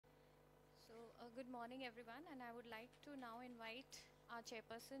Good morning, everyone, and I would like to now invite our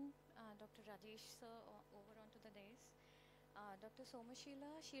chairperson, Dr. Rajesh sir, over onto the dais. Dr.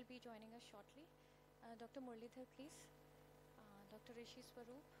 Somashila, she'll be joining us shortly. Dr. Murlidhar, please. Dr. Rishi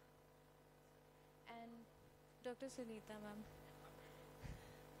Swaroop, and Dr. Sunita, ma'am.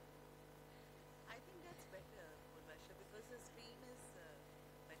 I think that's better, Purvasha, because the screen is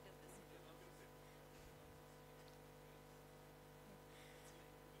better visible.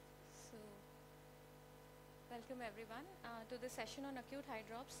 So, welcome everyone to the session on acute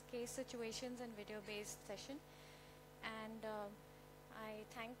hydrops, case situations and video-based session. And I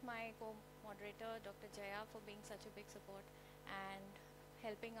thank my co-moderator, Dr. Jaya, for being such a big support and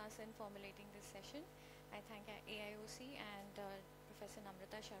helping us in formulating this session. I thank AIOC and Professor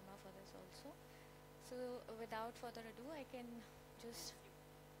Namrata Sharma for this also. So without further ado, I can just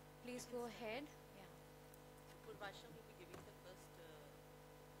please go ahead. Yeah. Purvasha will be giving the first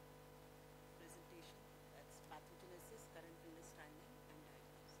presentation. That's pathogenesis, current understanding, and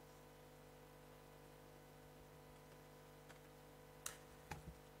diagnosis.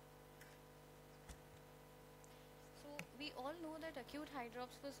 So we all know that acute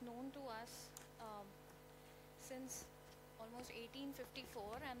hydrops was known to us since almost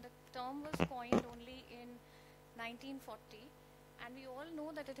 1854, and the term was coined only in 1940. And we all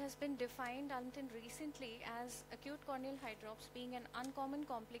know that it has been defined until recently as acute corneal hydrops being an uncommon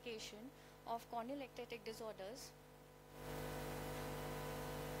complication of corneal ectatic disorders.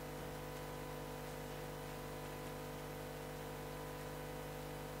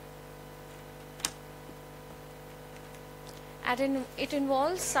 It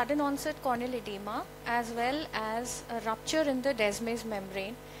involves sudden onset corneal edema as well as a rupture in the desmoid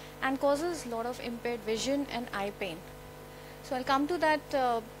membrane and causes a lot of impaired vision and eye pain. So I'll come to that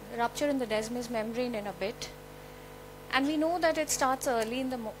rupture in the desmoid membrane in a bit. And we know that it starts early in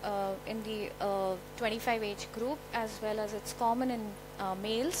the 25 age group, as well as it's common in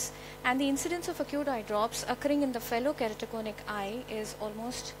males. And the incidence of acute eye drops occurring in the fellow keratoconic eye is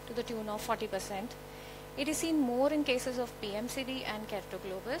almost to the tune of 40%. It is seen more in cases of PMCD and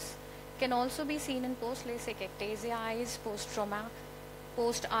keratoglobus. Can also be seen in post-LASIK ectasia eyes, post-trauma,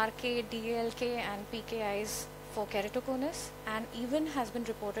 post-RK, DLK and PK eyes for keratoconus, and even has been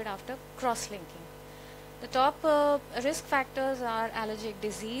reported after cross-linking. The top risk factors are allergic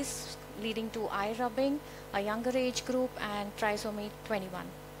disease leading to eye rubbing, a younger age group, and trisomy 21.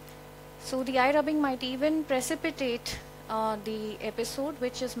 So the eye rubbing might even precipitate the episode,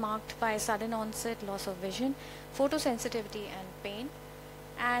 which is marked by sudden onset loss of vision, photosensitivity and pain.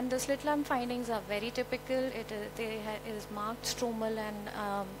 And the slit lamp findings are very typical. It is marked stromal and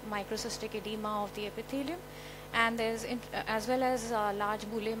microcystic edema of the epithelium, and there's as well as large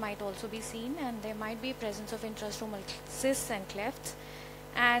bullae might also be seen, and there might be presence of intrastromal cysts and clefts.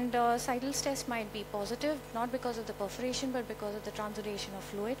 And Seidel's test might be positive, not because of the perforation but because of the transudation of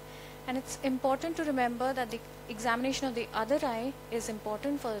fluid. And it's important to remember that the examination of the other eye is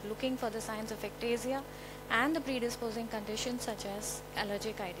important for looking for the signs of ectasia and the predisposing conditions such as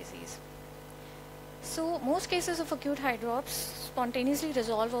allergic eye disease. So most cases of acute hydrops spontaneously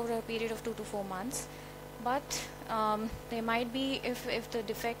resolve over a period of 2 to 4 months. But they might be, if the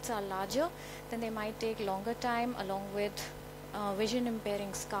defects are larger, then they might take longer time, along with vision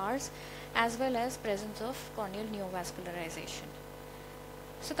impairing scars, as well as presence of corneal neovascularization.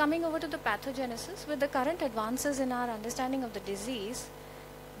 So coming over to the pathogenesis, with the current advances in our understanding of the disease,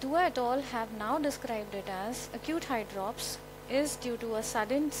 Dua et al. Have now described it as acute hydrops is due to a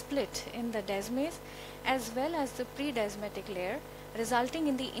sudden split in the desmoid as well as the predesmatic layer, resulting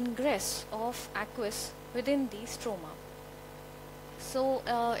in the ingress of aqueous within the stroma. So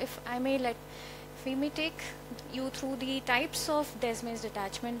if we may take you through the types of desmoid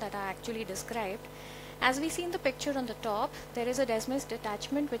detachment that are actually described. As we see in the picture on the top, there is a desmoid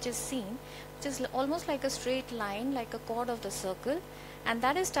detachment which is seen, which is almost like a straight line, like a chord of the circle, and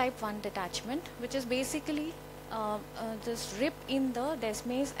that is type 1 detachment, which is basically this rip in the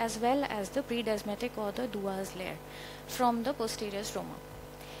desmoid as well as the predesmatic or the Dua's layer from the posterior stroma.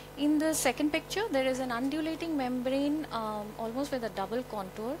 In the second picture, there is an undulating membrane almost with a double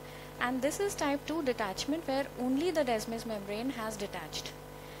contour, and this is type 2 detachment where only the desmoid membrane has detached.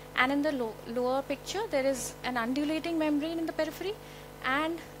 And in the lower picture, there is an undulating membrane in the periphery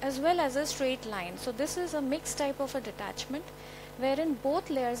and as well as a straight line. So this is a mixed type of a detachment wherein both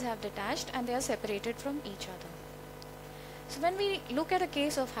layers have detached and they are separated from each other. So when we look at a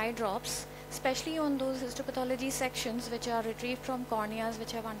case of hydrops, especially on those histopathology sections which are retrieved from corneas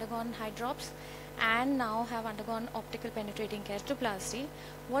which have undergone hydrops and now have undergone optical penetrating keratoplasty,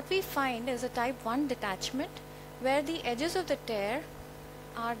 what we find is a type 1 detachment where the edges of the tear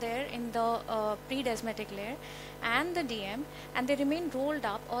are there in the predesmatic layer and the DM, and they remain rolled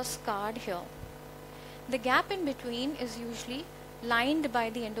up or scarred here. The gap in between is usually lined by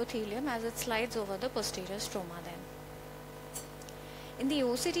the endothelium as it slides over the posterior stroma then. In the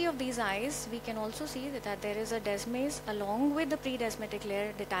OCT of these eyes, we can also see that there is a desmase along with the predesmatic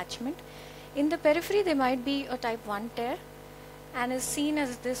layer detachment. In the periphery, there might be a type 1 tear and is seen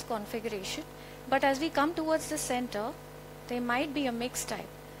as this configuration. But as we come towards the center, there might be a mixed type.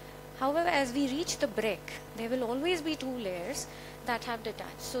 However, as we reach the break, there will always be two layers that have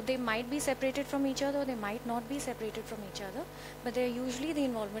detached. So they might be separated from each other, they might not be separated from each other, but they are usually the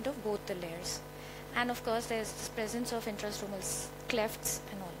involvement of both the layers. And of course, there's this presence of intrastromal clefts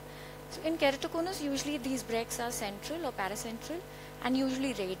and all. So in keratoconus, usually these breaks are central or paracentral and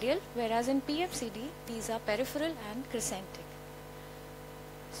usually radial, whereas in PFCD, these are peripheral and crescentic.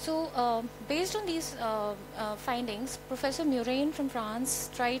 So based on these findings, Professor Murain from France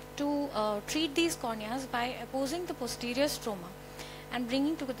tried to treat these corneas by opposing the posterior stroma and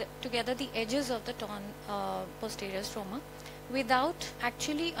bringing together the edges of the torn posterior stroma without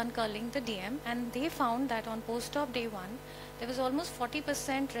actually uncurling the DM, and they found that on post-op day 1 there was almost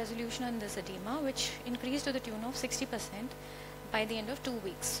 40% resolution in this edema, which increased to the tune of 60% by the end of 2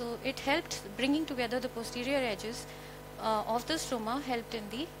 weeks. So it helped bringing together the posterior edges of the stroma, helped in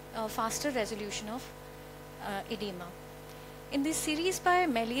the faster resolution of edema. In this series by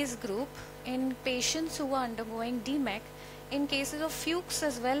Melly's group, in patients who are undergoing DMEC, in cases of Fuchs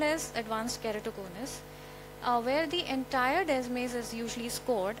as well as advanced keratoconus, where the entire desmase is usually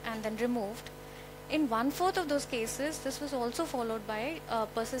scored and then removed, in 1/4 of those cases, this was also followed by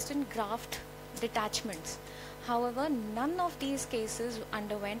persistent graft detachments. However, none of these cases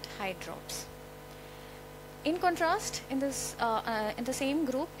underwent hydrops. In contrast, in the same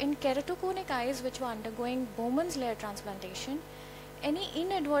group, in keratoconic eyes which were undergoing Bowman's layer transplantation, any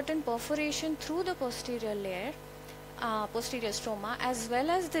inadvertent perforation through the posterior layer, posterior stroma, as well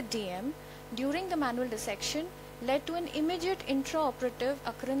as the DM during the manual dissection led to an immediate intraoperative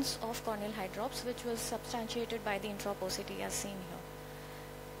occurrence of corneal hydrops, which was substantiated by the intraop OCT as seen here.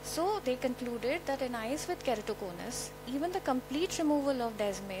 So they concluded that in eyes with keratoconus, even the complete removal of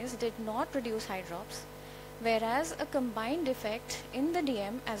desmase did not produce hydrops, whereas a combined defect in the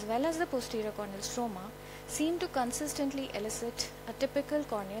DM as well as the posterior corneal stroma seemed to consistently elicit a typical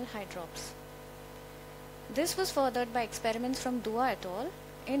corneal hydrops. This was furthered by experiments from Dua et al.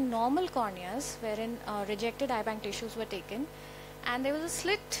 In normal corneas, wherein rejected eye bank tissues were taken, and there was a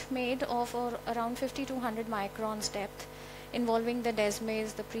slit made of around 50 to 100 microns depth, involving the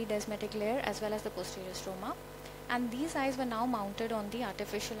desmase, the predesmatic layer, as well as the posterior stroma. And these eyes were now mounted on the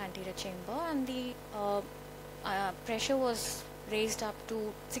artificial anterior chamber, and the pressure was raised up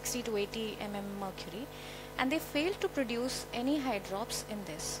to 60 to 80 mm mercury, and they failed to produce any hydrops in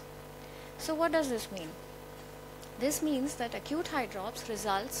this. So what does this mean? This means that acute hydrops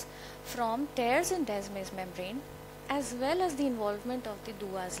results from tears in desmase membrane as well as the involvement of the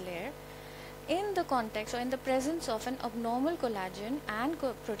Dua's layer in the context or in the presence of an abnormal collagen and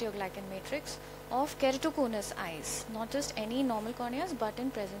proteoglycan matrix of keratoconus eyes, not just any normal corneas, but in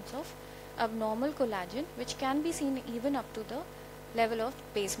presence of abnormal collagen, which can be seen even up to the level of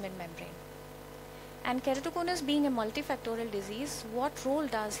basement membrane. And keratoconus being a multifactorial disease, what role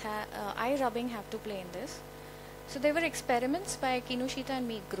does eye rubbing have to play in this? So there were experiments by Kinoshita and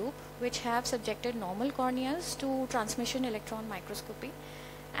Meek group which have subjected normal corneas to transmission electron microscopy,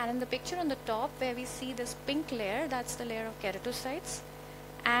 and in the picture on the top where we see this pink layer, that's the layer of keratocytes,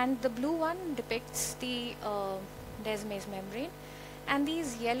 and the blue one depicts the desmase membrane, and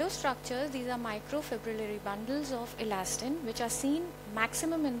these yellow structures, these are microfibrillary bundles of elastin which are seen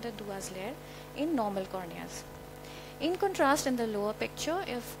maximum in the Dua's layer in normal corneas. In contrast, in the lower picture,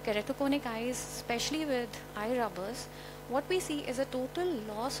 if keratoconic eyes, especially with eye rubbers, what we see is a total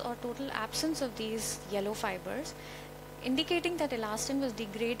loss or total absence of these yellow fibers, indicating that elastin was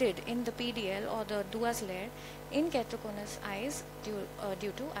degraded in the PDL or the Dua's layer in keratoconus eyes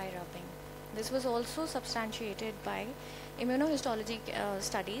due to eye rubbing. This was also substantiated by immunohistology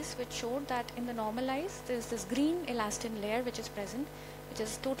studies which showed that in the normal eyes there is this green elastin layer which is present, which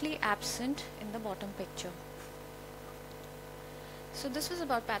is totally absent in the bottom picture. So this was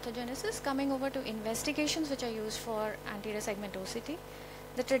about pathogenesis. Coming over to investigations which are used for anterior segment OCT.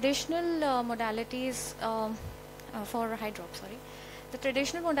 The traditional modalities for hydrops, the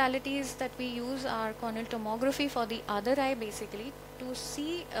traditional modalities that we use are corneal tomography for the other eye, basically to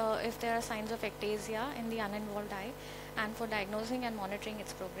see if there are signs of ectasia in the uninvolved eye and for diagnosing and monitoring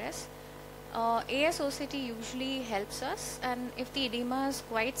its progress. ASOCT usually helps us, and if the edema is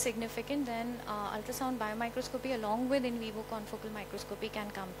quite significant, then ultrasound biomicroscopy along with in vivo confocal microscopy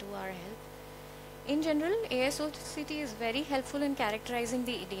can come to our help. In general, ASOCT is very helpful in characterizing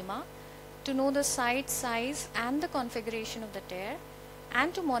the edema, to know the site size and the configuration of the tear,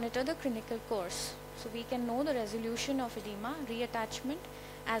 and to monitor the clinical course. So we can know the resolution of edema, reattachment,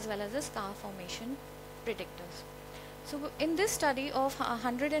 as well as the scar formation predictors. So in this study of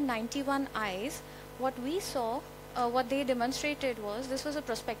 191 eyes, what we saw, what they demonstrated was, this was a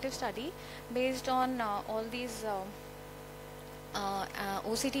prospective study based on all these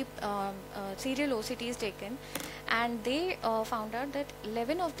OCT, serial OCTs taken, and they found out that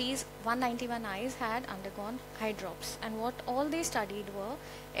 11 of these 191 eyes had undergone hydrops, and what all they studied were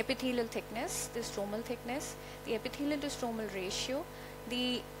epithelial thickness, the stromal thickness, the epithelial to stromal ratio,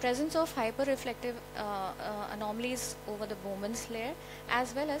 the presence of hyperreflective anomalies over the Bowman's layer,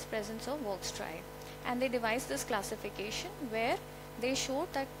 as well as presence of work striae. And they devised this classification where they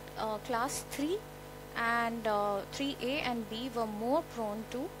showed that class 3 and 3A and B were more prone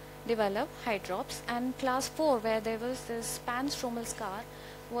to develop hydrops, and class 4, where there was this panstromal scar,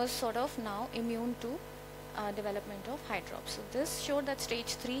 was sort of now immune to development of hydrops. So this showed that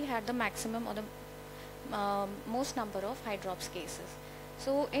stage 3 had the maximum or the most number of hydrops cases.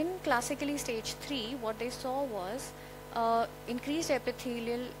 So in classically stage 3, what they saw was increased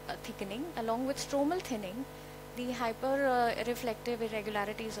epithelial thickening along with stromal thinning, the hyperreflective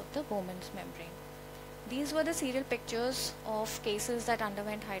irregularities of the Bowman's membrane. These were the serial pictures of cases that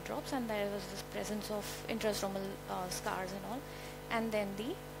underwent hydrops, and there was this presence of intrastromal scars and all, and then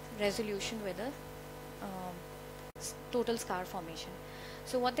the resolution with the total scar formation.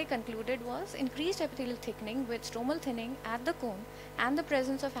 So what they concluded was increased epithelial thickening with stromal thinning at the cone and the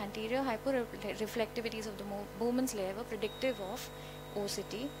presence of anterior hyperreflectivities of the Bowman's layer were predictive of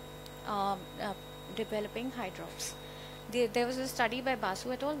OCT developing hydrops. There was a study by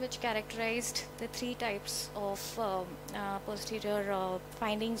Basu et al. Which characterized the 3 types of posterior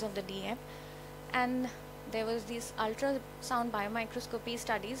findings of the DM, and there was these ultrasound biomicroscopy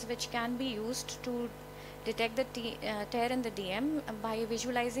studies which can be used to detect the tear in the DM by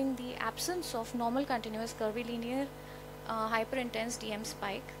visualizing the absence of normal continuous curvilinear hyperintense DM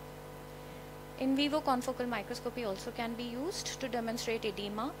spike. In vivo confocal microscopy also can be used to demonstrate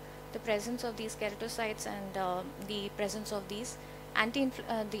edema, the presence of these keratocytes, and the presence of these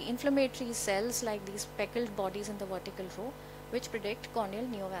the inflammatory cells like these speckled bodies in the vertical row, which predict corneal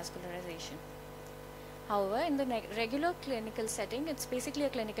neovascularization. However, in the regular clinical setting, it's basically a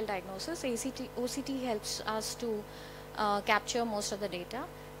clinical diagnosis. OCT helps us to capture most of the data,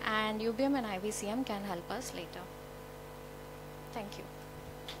 and UBM and IVCM can help us later. Thank you.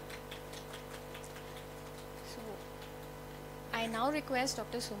 So, I now request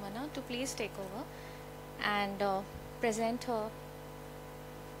Dr. Sumana to please take over and present her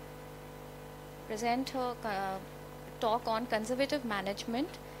talk on conservative management,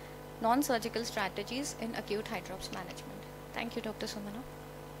 non-surgical strategies in acute hydrops management. Thank you, Dr. Sumana.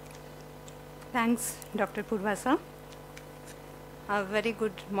 Thanks, Dr. Purvasa. A very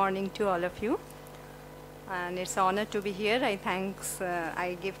good morning to all of you. And it's an honor to be here.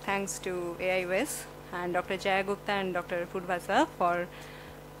 I give thanks to AIOS and Dr. Jaya Gupta and Dr. Purvasa for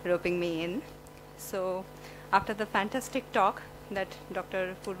roping me in. So after the fantastic talk that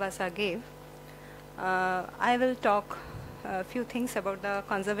Dr. Purvasa gave, I will talk a few things about the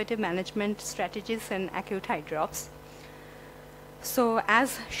conservative management strategies in acute hydrops. So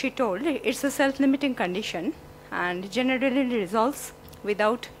as she told, it's a self-limiting condition and generally resolves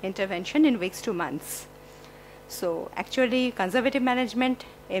without intervention in weeks to months. So actually conservative management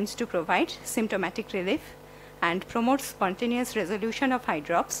aims to provide symptomatic relief and promotes spontaneous resolution of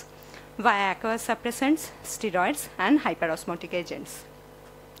hydrops via aqueous suppressants, steroids, and hyperosmotic agents.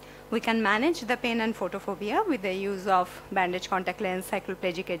 We can manage the pain and photophobia with the use of bandage contact lens,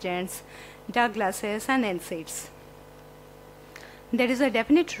 cycloplegic agents, dark glasses, and NSAIDs. There is a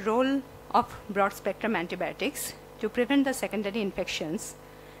definite role of broad spectrum antibiotics to prevent the secondary infections,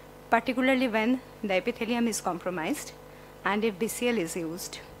 particularly when the epithelium is compromised and if BCL is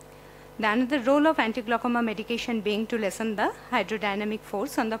used. The another role of anti-glaucoma medication being to lessen the hydrodynamic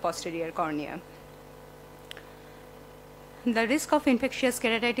force on the posterior cornea. The risk of infectious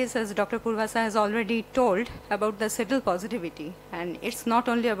keratitis, as Dr. Purvasa has already told about the settle positivity, and it's not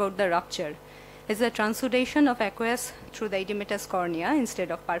only about the rupture, it's the transudation of aqueous through the edematous cornea instead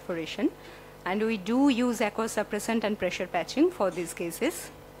of perforation, and we do use aqueous suppressant and pressure patching for these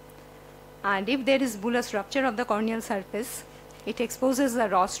cases. And if there is bullous rupture of the corneal surface, it exposes the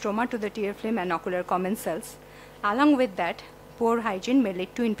raw stroma to the tear film and ocular commensals. Along with that, poor hygiene may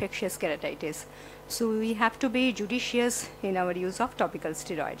lead to infectious keratitis. So we have to be judicious in our use of topical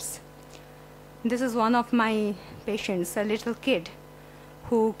steroids. This is one of my patients, a little kid,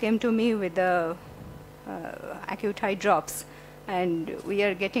 who came to me with the acute hydrops, and we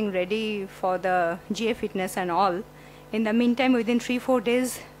are getting ready for the GA fitness and all. In the meantime, within 3-4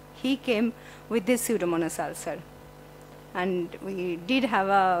 days, he came with this pseudomonas ulcer. And we did have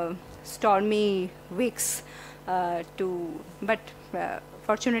a stormy weeks but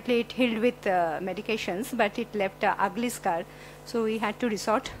fortunately it healed with medications, but it left an ugly scar. So we had to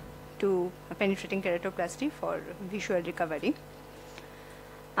resort to a penetrating keratoplasty for visual recovery.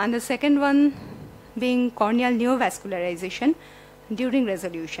 And the second one being corneal neovascularization during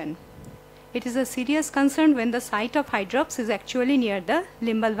resolution. It is a serious concern when the site of hydrops is actually near the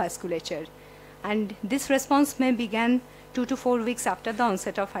limbal vasculature. And this response may begin 2 to 4 weeks after the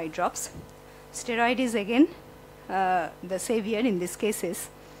onset of hydrops. Steroid is again the savior in these cases.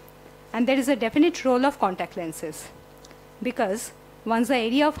 And there is a definite role of contact lenses, because once the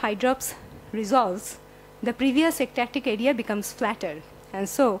area of hydrops resolves, the previous ectatic area becomes flatter, and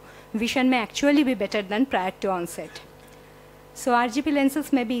so vision may actually be better than prior to onset. So RGP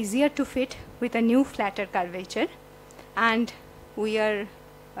lenses may be easier to fit with a new flatter curvature, and we are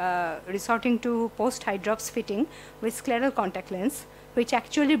resorting to post-hydrops fitting with scleral contact lens, which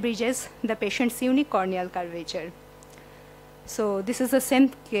actually bridges the patient's unique corneal curvature. So this is the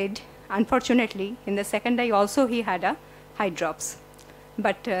same kid. Unfortunately, in the second eye also he had a hydrops.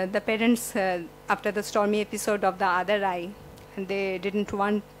 But the parents, after the stormy episode of the other eye, they didn't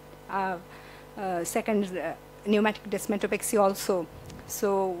want second pneumatic desmetopexy also.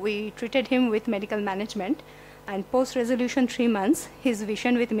 So we treated him with medical management, and post-resolution 3 months, his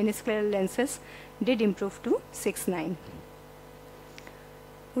vision with miniscleral lenses did improve to 6/9.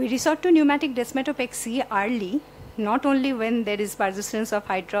 We resort to pneumatic desmetopexy early, not only when there is persistence of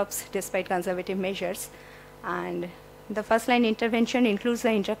hydrops despite conservative measures, and the first-line intervention includes the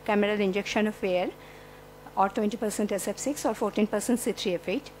intracameral injection of air, or 20% SF6 or 14%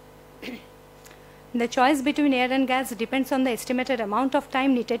 C3F8. The choice between air and gas depends on the estimated amount of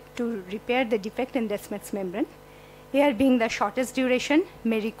time needed to repair the defect in Desmet's membrane. Air, being the shortest duration,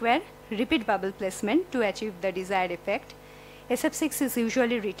 may require repeat bubble placement to achieve the desired effect. SF6 is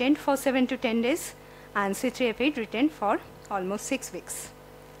usually retained for 7 to 10 days, and C3F8 retained for almost 6 weeks.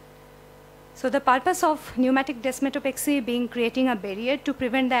 So the purpose of pneumatic desmetopexy being creating a barrier to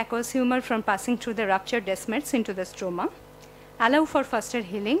prevent the aqueous humor from passing through the ruptured desmets into the stroma, allow for faster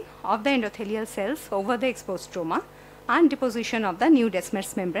healing of the endothelial cells over the exposed stroma, and deposition of the new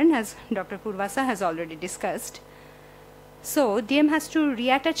desmets membrane, as Dr. Purvasa has already discussed. So DM has to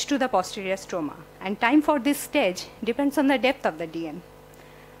reattach to the posterior stroma, and time for this stage depends on the depth of the DM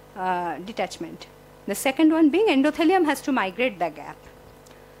detachment. The second one being endothelium has to migrate the gap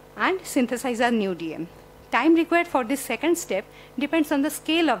and synthesize a new DM. Time required for this second step depends on the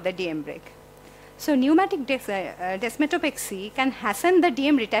scale of the DM break. So pneumatic desmetopexy can hasten the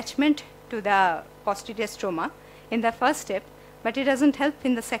DM detachment to the posterior stroma in the first step, but it doesn't help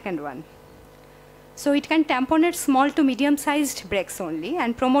in the second one. So it can tamponate small to medium-sized breaks only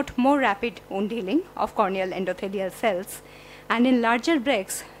and promote more rapid wound healing of corneal endothelial cells. And in larger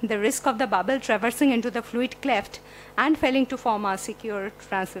breaks, the risk of the bubble traversing into the fluid cleft and failing to form a secure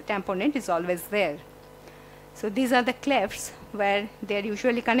tamponate is always there. So these are the clefts where they are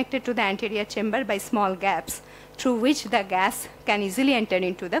usually connected to the anterior chamber by small gaps through which the gas can easily enter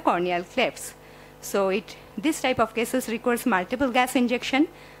into the corneal clefts. So this type of cases requires multiple gas injection,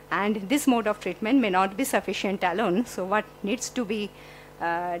 and this mode of treatment may not be sufficient alone. So what needs to be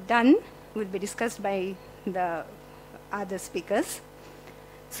done will be discussed by the other speakers.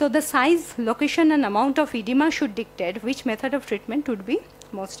 So the size, location, and amount of edema should dictate which method of treatment would be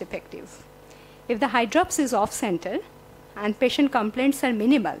most effective. If the hydrops is off-center and patient complaints are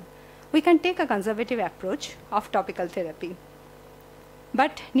minimal, we can take a conservative approach of topical therapy.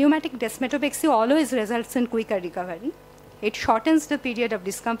 But pneumatic desmetopexy always results in quicker recovery. It shortens the period of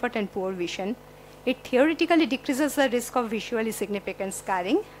discomfort and poor vision. It theoretically decreases the risk of visually significant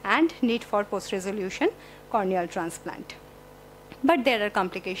scarring and need for post-resolution corneal transplant. But there are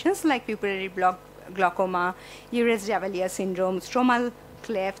complications like pupillary glaucoma, Uris-Javallia syndrome, stromal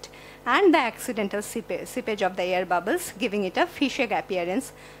cleft, and the accidental seepage of the air bubbles, giving it a fish egg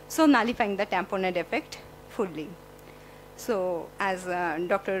appearance, so nullifying the tamponade effect fully. So as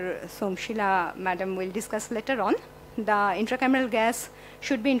Dr. Somshila Madam will discuss later on, the intracameral gas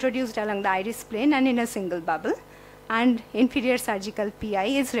should be introduced along the iris plane and in a single bubble, and inferior surgical PI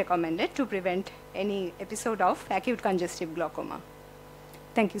is recommended to prevent any episode of acute congestive glaucoma.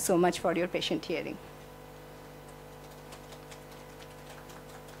 Thank you so much for your patient hearing.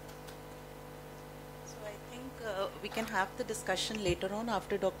 have the discussion later on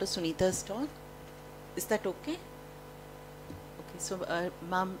after Dr. Sunita's talk. Is that okay? Okay, so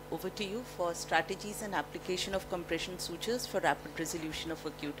ma'am, over to you for strategies and application of compression sutures for rapid resolution of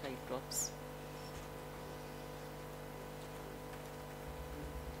acute hydrops.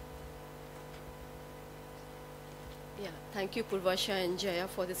 Yeah, thank you Purvasha and Jaya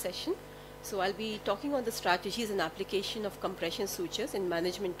for the session. So I'll be talking on the strategies and application of compression sutures in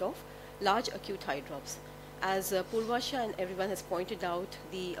management of large acute hydrops. As Purvasha and everyone has pointed out,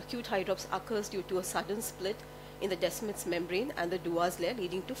 the acute hydrops occurs due to a sudden split in the Descemet's membrane and the Duas layer,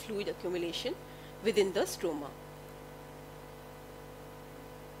 leading to fluid accumulation within the stroma.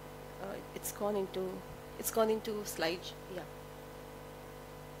 It's gone into slide, yeah.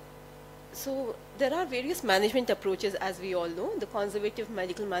 So there are various management approaches, as we all know. The conservative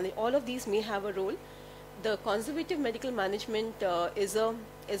medical management, all of these may have a role. The conservative medical management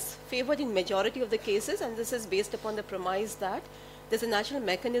is favored in majority of the cases, and this is based upon the premise that there's a natural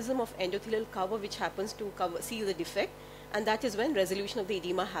mechanism of endothelial cover which happens to seal the defect, and that is when resolution of the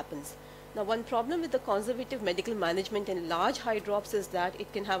edema happens. Now, one problem with the conservative medical management in large hydrops is that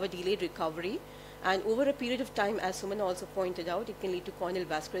it can have a delayed recovery, and over a period of time, as Suman also pointed out, it can lead to corneal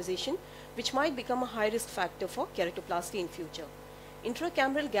vascularization, which might become a high-risk factor for keratoplasty in future.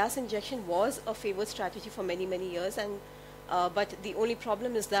 Intracameral gas injection was a favored strategy for many, many years, and but the only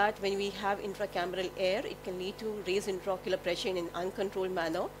problem is that when we have intracameral air, it can lead to raised intraocular pressure in an uncontrolled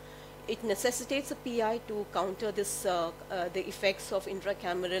manner. It necessitates a PI to counter this, the effects of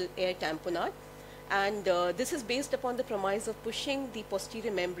intracameral air tamponade, and this is based upon the premise of pushing the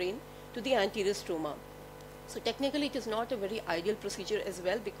posterior membrane to the anterior stroma. So technically it is not a very ideal procedure as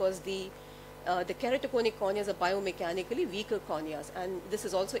well, because the keratoconic corneas are biomechanically weaker corneas, and this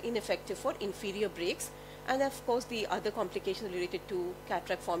is also ineffective for inferior breaks, and of course the other complications related to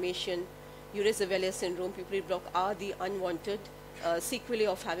cataract formation, Ureus-Zavelier syndrome, pupillary block are the unwanted sequelae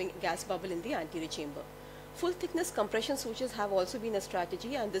of having gas bubble in the anterior chamber. Full thickness compression sutures have also been a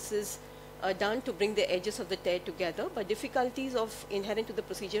strategy, and this is done to bring the edges of the tear together, but difficulties of inherent to the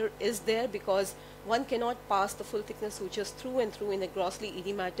procedure is there because one cannot pass the full thickness sutures through and through in a grossly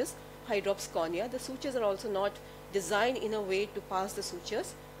edematous hydrops cornea. The sutures are also not designed in a way to pass the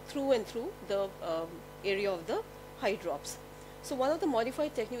sutures through and through the area of the hydrops. So one of the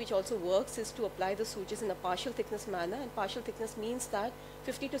modified technique which also works is to apply the sutures in a partial thickness manner, and partial thickness means that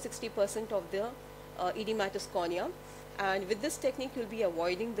 50 to 60% of the edematous cornea. And with this technique, you'll be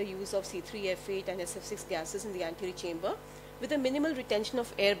avoiding the use of C3, F8 and SF6 gases in the anterior chamber with a minimal retention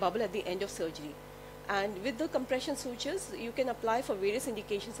of air bubble at the end of surgery. And with the compression sutures, you can apply for various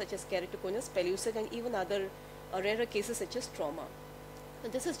indications such as keratoconus, pellucid, and even other rarer cases such as trauma.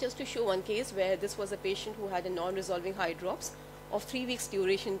 And this is just to show one case where this was a patient who had a non-resolving hydrops of 3 weeks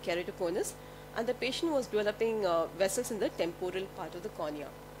duration keratoconus, and the patient was developing vessels in the temporal part of the cornea.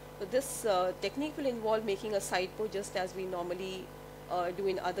 So this technique will involve making a side pour just as we normally do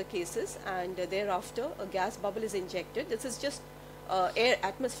in other cases, and thereafter a gas bubble is injected. This is just air,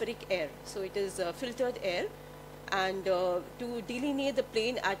 atmospheric air, so it is filtered air, and to delineate the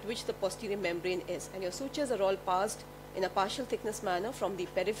plane at which the posterior membrane is, and your sutures are all passed in a partial thickness manner from the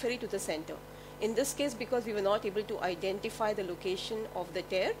periphery to the center. In this case, because we were not able to identify the location of the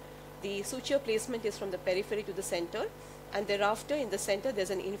tear, the suture placement is from the periphery to the center, and thereafter in the center there's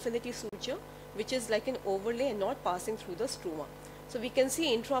an infinity suture which is like an overlay and not passing through the stroma. So we can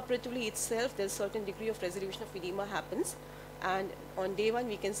see intraoperatively itself there's certain degree of resolution of edema happens, and on day 1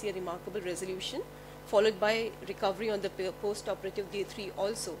 we can see a remarkable resolution followed by recovery on the post-operative day 3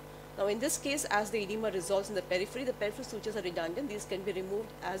 also. Now in this case, as the edema resolves in the peripheral sutures are redundant. These can be removed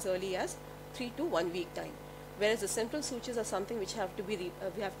as early as 3 to 1 week time, whereas the central sutures are something which have to be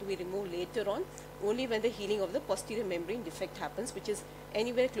removed later on, only when the healing of the posterior membrane defect happens, which is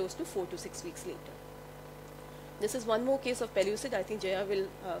anywhere close to 4 to 6 weeks later. This is one more case of pellucid. I think Jaya will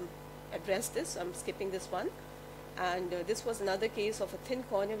address this. I'm skipping this one. And this was another case of a thin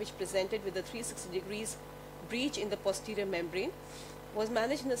cornea which presented with a 360 degrees breach in the posterior membrane. Was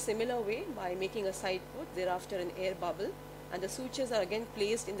managed in a similar way by making a side port, thereafter an air bubble, and the sutures are again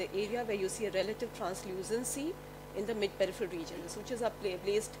placed in the area where you see a relative translucency in the mid-peripheral region. The sutures are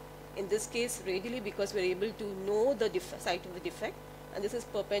placed in this case radially because we're able to know the site of the defect, and this is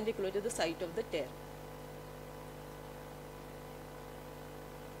perpendicular to the site of the tear.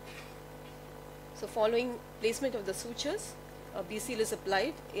 So following placement of the sutures, BCL is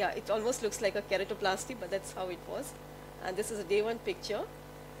applied. Yeah, it almost looks like a keratoplasty, but that's how it was. And this is a day 1 picture.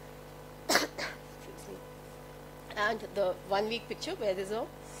 Excuse me. And the 1 week picture where there's a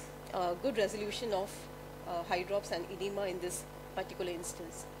good resolution of hydrops and edema in this particular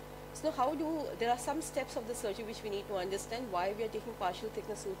instance. So there are some steps of the surgery which we need to understand. Why we are taking partial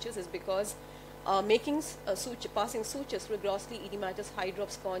thickness sutures is because passing sutures through a grossly edematous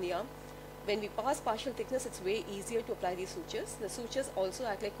hydrops cornea, when we pass partial thickness, it's way easier to apply these sutures. The sutures also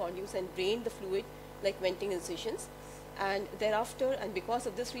act like conduits and drain the fluid like venting incisions. And thereafter, and because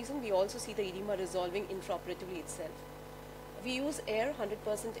of this reason, we also see the edema resolving intraoperatively itself. We use air,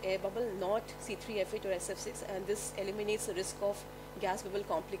 100% air bubble, not C3F8 or SF6, and this eliminates the risk of gas bubble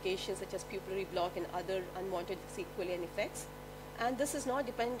complications such as pupillary block and other unwanted sequelae and effects. And this is not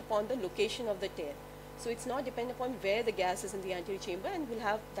dependent upon the location of the tear. So it's not dependent upon where the gas is in the anterior chamber, and will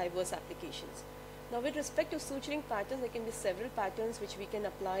have diverse applications. Now with respect to suturing patterns, there can be several patterns which we can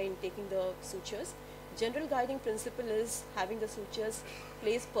apply in taking the sutures. General guiding principle is having the sutures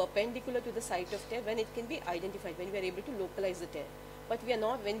placed perpendicular to the site of tear when it can be identified, when we are able to localize the tear. But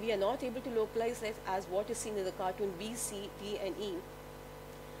when we are not able to localize it, as what is seen in the cartoon B, C, D and E,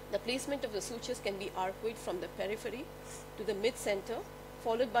 the placement of the sutures can be arcuate from the periphery to the mid-center,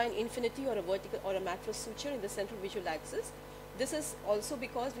 followed by an infinity or a vertical or a mattress suture in the central visual axis. This is also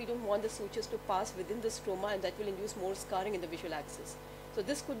because we don't want the sutures to pass within the stroma, and that will induce more scarring in the visual axis. So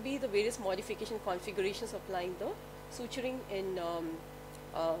this could be the various modification configurations applying the suturing in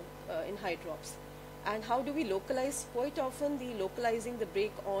Hydrops. And how do we localize? Quite often the localizing the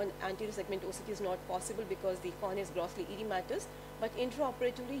break on anterior segment OCT is not possible because the cornea is grossly edematous, but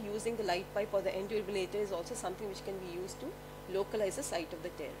intraoperatively using the light pipe or the endofibrillator is also something which can be used to localize the site of the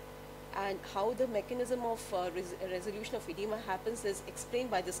tear. And how the mechanism of resolution of edema happens is explained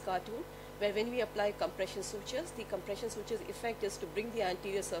by this cartoon, where when we apply compression sutures, the compression sutures effect is to bring the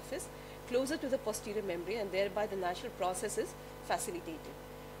anterior surface closer to the posterior membrane, and thereby the natural process is facilitated.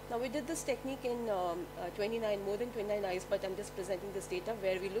 Now we did this technique in more than 29 eyes, but I'm just presenting this data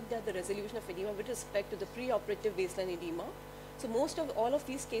where we looked at the resolution of edema with respect to the preoperative baseline edema. So all of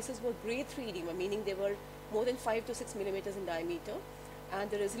these cases were grade 3 edema, meaning they were more than 5 to 6 millimeters in diameter, and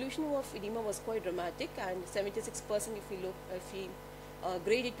the resolution of edema was quite dramatic, and 76% if we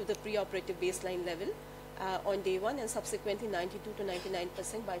grade it to the preoperative baseline level on day 1, and subsequently 92 to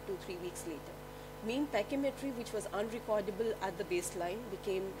 99% by 2-3 weeks later. Mean pachymetry, which was unrecordable at the baseline,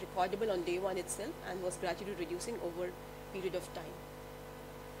 became recordable on day 1 itself and was gradually reducing over a period of time.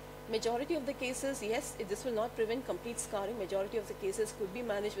 Majority of the cases, yes, this will not prevent complete scarring. Majority of the cases could be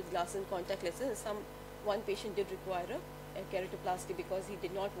managed with glass and contact lenses. One patient did require a keratoplasty because he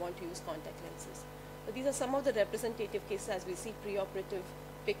did not want to use contact lenses. But these are some of the representative cases as we see preoperative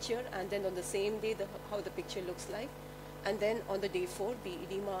picture, and then on the same day how the picture looks like. And then on the day 4, the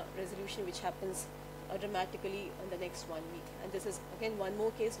edema resolution, which happens dramatically on the next 1 week. And this is again one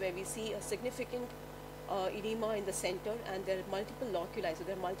more case where we see a significant edema in the center, and there are multiple loculi, so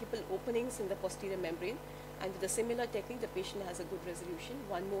there are multiple openings in the posterior membrane, and with a similar technique the patient has a good resolution.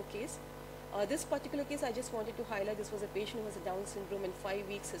 One more case. This particular case I just wanted to highlight. This was a patient who was a Down syndrome and 5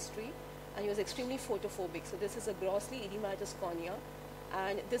 weeks history, and he was extremely photophobic. So this is a grossly edematous cornea,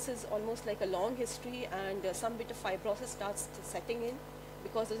 and this is almost like a long history, and some bit of fibrosis starts setting in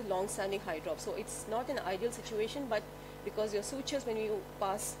because of the long-standing hydrops. So it's not an ideal situation, but because your sutures when you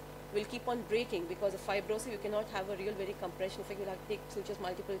pass will keep on breaking because of fibrosis, you cannot have a real very compression. In fact, you'll have to take sutures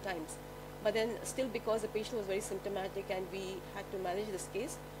multiple times. But then still, because the patient was very symptomatic and we had to manage this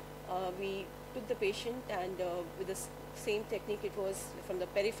case, we took the patient, and with the same technique, it was from the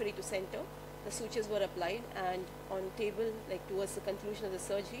periphery to center. The sutures were applied, and on table, like towards the conclusion of the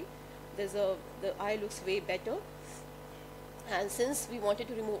surgery, the eye looks way better. And since we wanted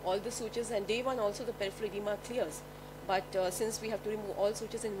to remove all the sutures, and day 1 also the peripheral edema clears, but since we have to remove all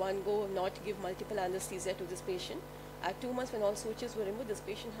sutures in one go, not give multiple anesthesia to this patient, at 2 months when all sutures were removed, this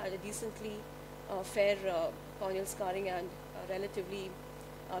patient had a decently fair corneal scarring and relatively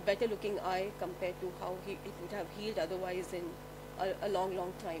better looking eye compared to how it would have healed otherwise in a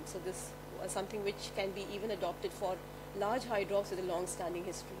long time. So this was something which can be even adopted for large hydrops with a long-standing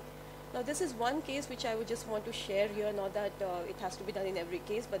history. Now this is one case which I would just want to share here, not that it has to be done in every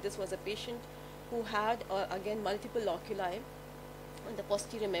case, but this was a patient who had again multiple loculi on the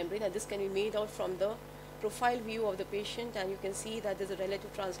posterior membrane, and this can be made out from the profile view of the patient, and you can see that there's a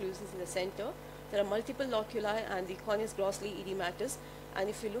relative translucence in the center. There are multiple loculi, and the cornea is grossly edematous, and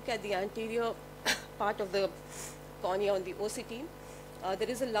if you look at the anterior part of the cornea on the OCT, there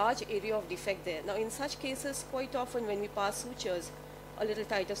is a large area of defect there. Now in such cases, quite often when we pass sutures, a little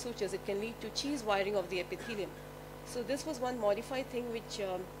tighter sutures, it can lead to cheese wiring of the epithelium. So this was one modified thing which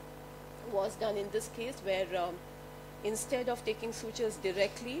was done in this case, where instead of taking sutures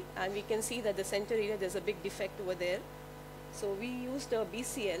directly, and we can see that the center area, there's a big defect over there. So we used a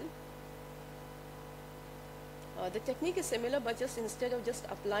BCL, The technique is similar, but just instead of just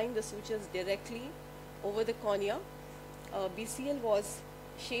applying the sutures directly over the cornea, BCL was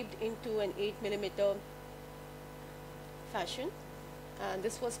shaped into an 8mm fashion, and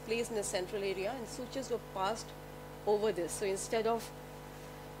this was placed in the central area, and sutures were passed over this. So instead of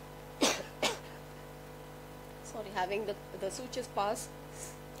having the sutures pass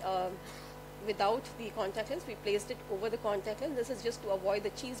without the contact lens, we placed it over the contact lens. This is just to avoid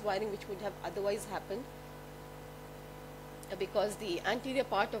the cheese wiring which would have otherwise happened, because the anterior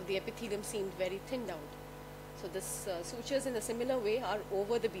part of the epithelium seemed very thinned out. So this sutures in a similar way are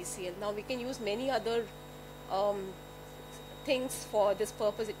over the BCL. Now we can use many other things for this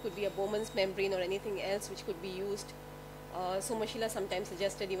purpose. It could be a Bowman's membrane or anything else which could be used. Somashila sometimes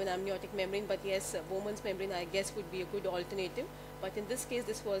suggested even amniotic membrane, but yes, Bowman's membrane I guess would be a good alternative. But in this case,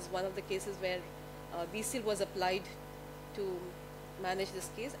 this was one of the cases where BCL was applied to manage this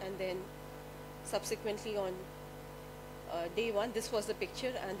case, and then subsequently on day 1, this was the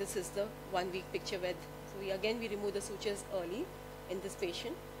picture, and this is the 1-week picture where we remove the sutures early in this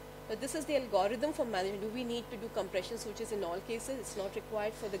patient. But this is the algorithm for management. Do we need to do compression sutures in all cases? It's not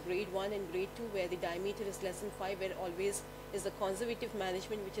required for the grade 1 and grade 2 where the diameter is less than 5, where always is the conservative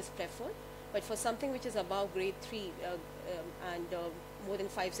management which is preferred. But for something which is above grade 3 and more than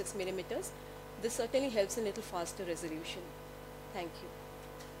 5-6 millimeters, this certainly helps in little faster resolution. Thank you.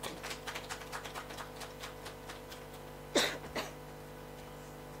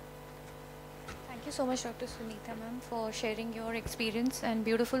 Thank you so much, Dr. Sunita ma'am, for sharing your experience and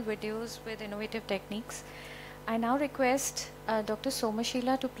beautiful videos with innovative techniques. I now request Dr.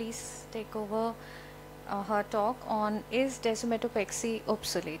 Somashila to please take over her talk on is desmetopexy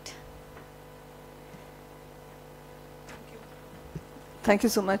obsolete? Thank you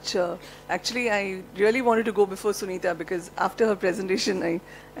so much. Actually, I really wanted to go before Sunita because after her presentation,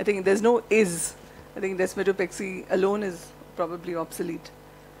 I think there's no is. I think desmetopexy alone is probably obsolete.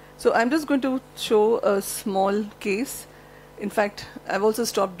 So I'm just going to show a small case. In fact, I've also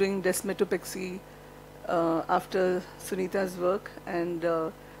stopped doing desmetopexy after Sunita's work, and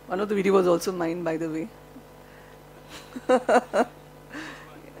one of the videos was also mine, by the way.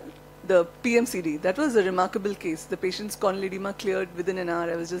 The PMCD, that was a remarkable case. The patient's corneal edema cleared within an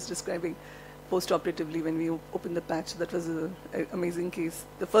hour. I was just describing post-operatively when we opened the patch. That was an amazing case.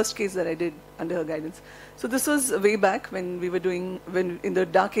 The first case that I did under her guidance. So this was way back when we were doing, in the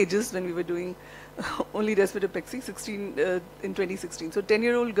dark ages, when we were doing only desmetopexy, in 2016. So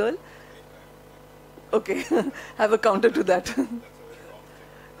 10-year-old girl. Okay, have a counter to that.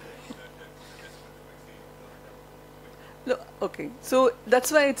 No, okay, so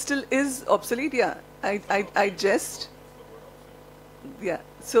that's why it still is obsolete. Yeah, I jest. Yeah,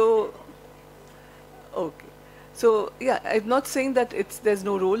 so okay, so yeah, I'm not saying that there's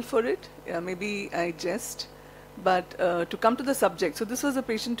no role for it. Yeah, maybe I jest, but to come to the subject. So this was a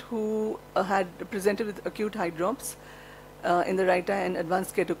patient who had presented with acute hydrops in the right eye and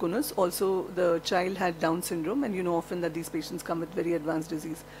advanced keratoconus. Also, the child had Down syndrome, and you know often that these patients come with very advanced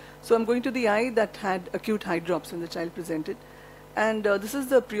disease. So I'm going to the eye that had acute hydrops when the child presented. And this is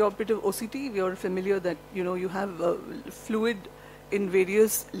the preoperative OCT. We are familiar that, you know, you have fluid in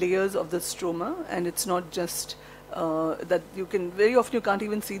various layers of the stroma, and it's not just that you can, very often you can't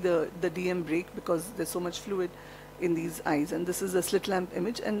even see the DM break because there's so much fluid in these eyes. And this is a slit lamp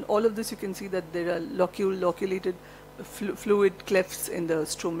image, and all of this you can see that there are loculated fluid clefts in the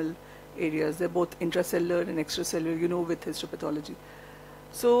stromal areas. They're both intracellular and extracellular, you know, with histopathology.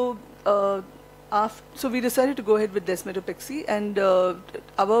 So, so we decided to go ahead with desmetopexy, and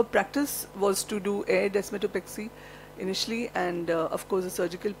our practice was to do air desmetopexy initially, and of course a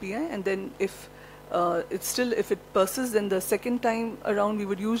surgical PI, and then if if it persists, then the second time around we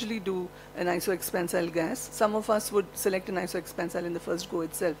would usually do an isoexpansile gas. Some of us would select an isoexpansile in the first go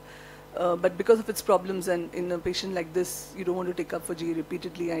itself. But because of its problems, and in a patient like this, you don't want to take up for GE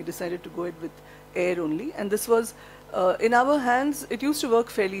repeatedly, I decided to go ahead with air only. And this was, in our hands, it used to work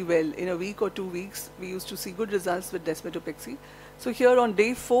fairly well. In a week or 2 weeks, we used to see good results with desmetopexy. So here on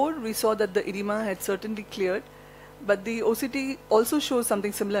day 4, we saw that the edema had certainly cleared. But the OCT also shows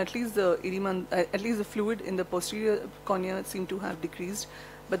something similar. At least the edema, at least the fluid in the posterior cornea seemed to have decreased.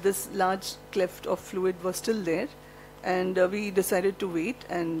 But this large cleft of fluid was still there. And we decided to wait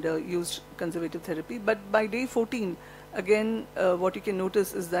and used conservative therapy. But by day 14, again, what you can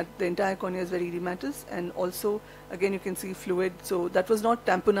notice is that the entire cornea is very edematous, and also, again, you can see fluid. So that was not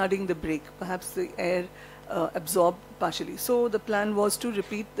tamponading the break. Perhaps the air absorbed partially. So the plan was to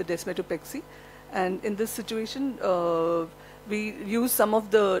repeat the desmetopexy. And in this situation, we used some of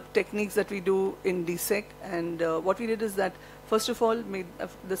the techniques that we do in DSEC. And what we did is that first of all made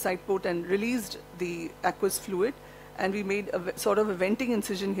the side port and released the aqueous fluid, and we made a sort of a venting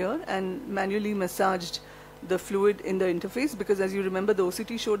incision here and manually massaged the fluid in the interface, because as you remember, the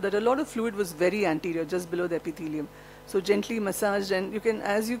OCT showed that a lot of fluid was very anterior, just below the epithelium. So gently massaged, and you can,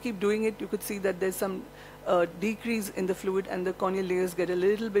 as you keep doing it, you could see that there's some decrease in the fluid, and the corneal layers get a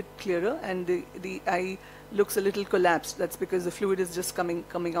little bit clearer, and the eye looks a little collapsed. That's because the fluid is just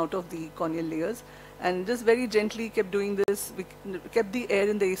coming out of the corneal layers. And just very gently kept doing this. We kept the air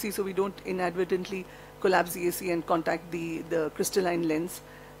in the AC so we don't inadvertently collapse the AC and contact the crystalline lens.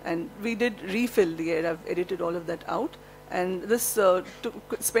 And we did refill the air. I've edited all of that out. And this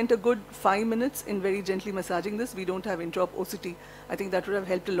spent a good 5 minutes in very gently massaging this. We don't have intraop OCT. I think that would have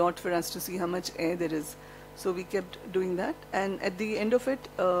helped a lot for us to see how much air there is. So we kept doing that. And at the end of it,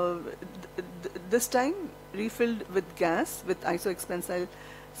 this time refilled with gas with isoexpansyl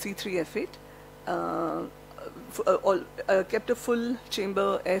C3F8. Kept a full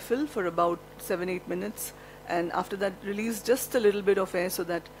chamber air fill for about 7-8 minutes, and after that released just a little bit of air so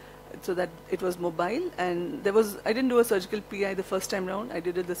that it was mobile. And I didn't do a surgical PI the first time round. I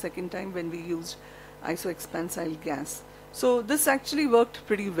did it the second time when we used isoexpansyl gas. So this actually worked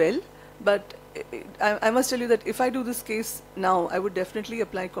pretty well, but I must tell you that if I do this case now, I would definitely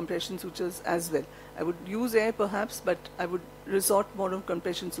apply compression sutures as well. I would use air perhaps, but I would resort more on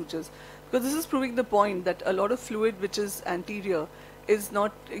compression sutures, because this is proving the point that a lot of fluid which is anterior is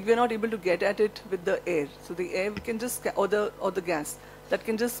not, we're not able to get at it with the air. So the air can just, or the gas, that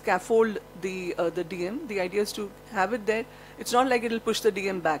can just scaffold the DM. The idea is to have it there. It's not like it'll push the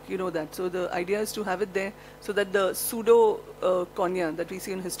DM back, you know that. So the idea is to have it there so that the pseudo cornea that we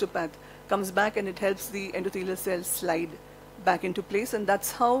see in histopath comes back, and it helps the endothelial cells slide back into place, and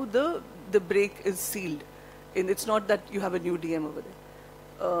that's how the break is sealed. And it's not that you have a new DM over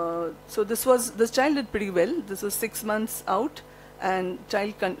there. So this child did pretty well. This was 6 months out, and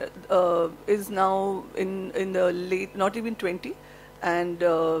child is now in the late, not even 20, and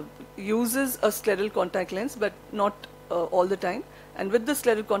uses a scleral contact lens, but not all the time. And with the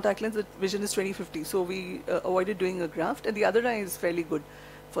scleral contact lens, the vision is 20/50. So we avoided doing a graft, and the other eye is fairly good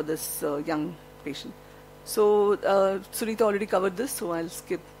for this young patient. So Sunita already covered this, so I'll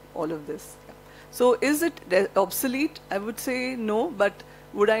skip all of this. Yeah. So is it obsolete? I would say no, but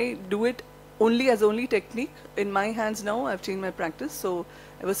would I do it only as only technique? In my hands now, I've changed my practice. So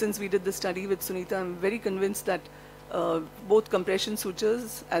ever since we did the study with Sunita, I'm very convinced that both compression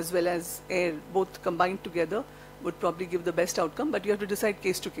sutures as well as air, both combined together, would probably give the best outcome. But you have to decide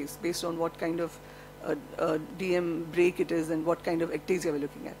case to case based on what kind of DM break it is and what kind of ectasia we're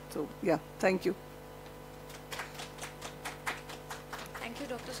looking at. So yeah, thank you. Thank you,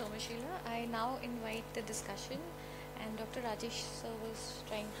 Dr. Somashila. I now invite the discussion, and Dr. Rajesh sir was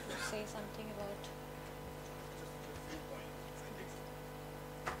trying to say something about.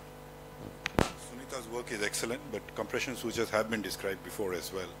 Sunita's work is excellent, but compression sutures have been described before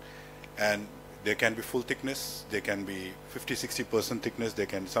as well. And they can be full thickness, they can be 50-60% thickness,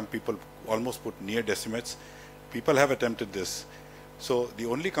 some people almost put near decimates. People have attempted this. So the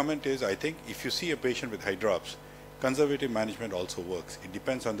only comment is, I think if you see a patient with hydrops, conservative management also works. It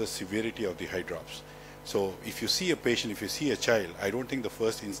depends on the severity of the hydrops. So if you see a patient, if you see a child, I don't think the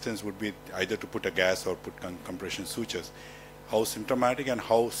first instance would be either to put a gas or put compression sutures. How symptomatic and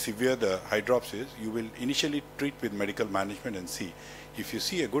how severe the hydrops is, you will initially treat with medical management and see. If you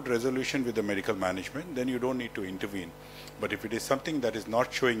see a good resolution with the medical management, then you don't need to intervene. But if it is something that is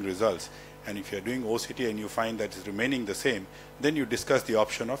not showing results, and if you are doing OCT and you find that it's remaining the same, then you discuss the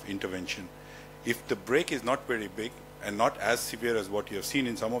option of intervention. If the break is not very big and not as severe as what you have seen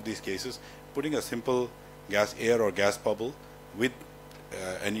in some of these cases, putting a simple gas air or gas bubble with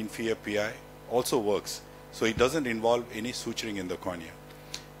an inferior PI also works. So it doesn't involve any suturing in the cornea.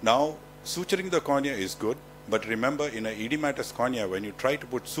 Now, suturing the cornea is good, but remember, in an edematous cornea, when you try to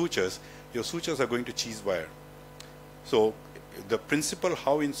put sutures, your sutures are going to cheese wire. So the principle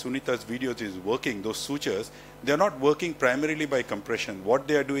how in Sunita's videos is working, those sutures, they're not working primarily by compression. What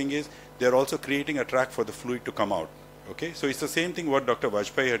they are doing is, they're also creating a track for the fluid to come out. Okay, so it's the same thing what Dr.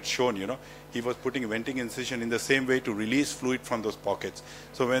 Vajpayee had shown, you know. He was putting a venting incision in the same way to release fluid from those pockets.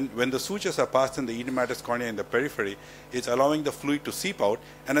 So when the sutures are passed in the edematous cornea in the periphery, it's allowing the fluid to seep out,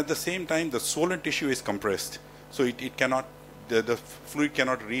 and at the same time the swollen tissue is compressed. So it cannot, the fluid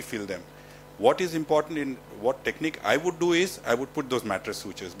cannot refill them. What is important in what technique I would do is, I would put those mattress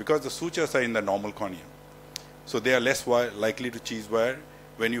sutures, because the sutures are in the normal cornea. So they are less likely to cheese wire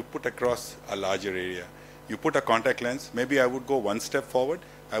when you put across a larger area. You put a contact lens, maybe I would go one step forward.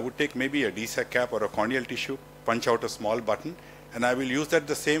 I would take maybe a DSAC cap or a corneal tissue, punch out a small button, And I will use that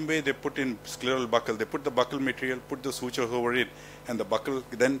the same way they put in scleral buckle. They put the buckle material, put the sutures over it, and the buckle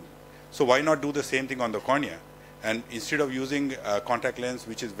then. So why not do the same thing on the cornea? And instead of using a contact lens,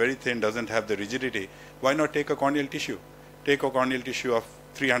 which is very thin, doesn't have the rigidity, why not take a corneal tissue? Take a corneal tissue of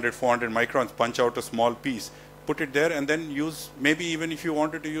 300, 400 microns, punch out a small piece, put it there, and then use, maybe even if you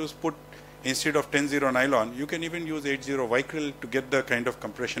wanted to use, instead of 10-0 nylon, you can even use 8-0 Vicryl to get the kind of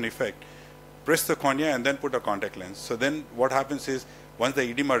compression effect. Press the cornea and then put a contact lens. So then what happens is, once the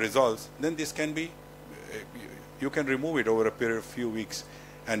edema resolves, then this can be, you can remove it over a period of few weeks.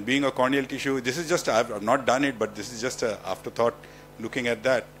 And being a corneal tissue, this is just, I've not done it, but this is just an afterthought looking at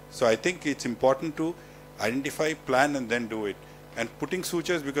that. So I think it's important to identify, plan, and then do it. And putting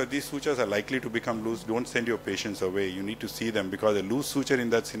sutures, because these sutures are likely to become loose, don't send your patients away. You need to see them, because a loose suture in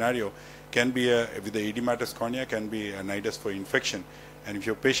that scenario can be, with the edematous cornea, can be a nidus for infection. And if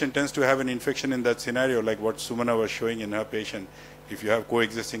your patient tends to have an infection in that scenario, like what Sumana was showing in her patient, if you have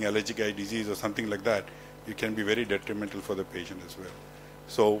coexisting allergic eye disease or something like that, it can be very detrimental for the patient as well.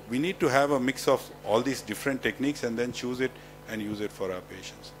 So we need to have a mix of all these different techniques and then choose it and use it for our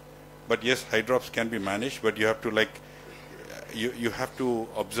patients. But yes, hydrops can be managed, but you have to you have to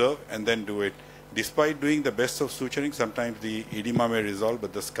observe and then do it. Despite doing the best of suturing, sometimes the edema may resolve,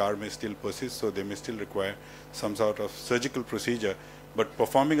 but the scar may still persist, so they may still require some sort of surgical procedure. But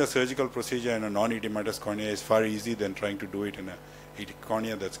performing a surgical procedure in a non-edematous cornea is far easier than trying to do it in a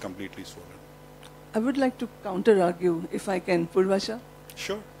cornea that's completely swollen. I would like to counter-argue, if I can, Purvasha.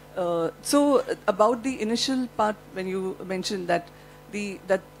 Sure. So about the initial part, when you mentioned that we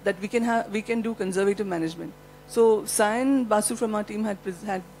can do conservative management. So Sayan Basu from our team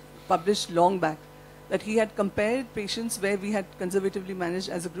had published long back that he had compared patients where we had conservatively managed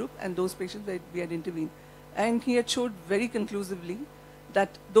as a group and those patients where we had intervened. And he had showed very conclusively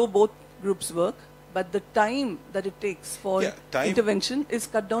that though both groups work, but the time that it takes for intervention is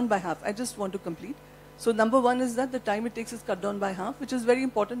cut down by half. I just want to complete. So number one is that the time it takes is cut down by half, which is very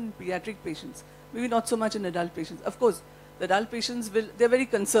important in pediatric patients. Maybe not so much in adult patients. Of course, the adult patients they're very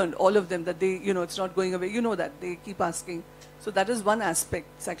concerned, all of them, that it's not going away. You know that. They keep asking. So that is one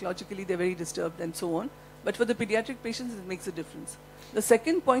aspect. Psychologically, they're very disturbed and so on. But for the pediatric patients, it makes a difference. The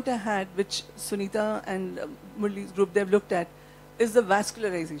second point I had, which Sunita and Murli's group, they've looked at, is the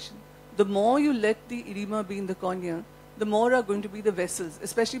vascularization. The more you let the edema be in the cornea, the more are going to be the vessels,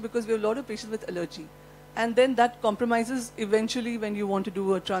 especially because we have a lot of patients with allergy. And then that compromises eventually when you want to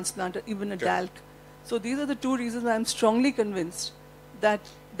do a transplant or even a DALC. So these are the two reasons why I'm strongly convinced that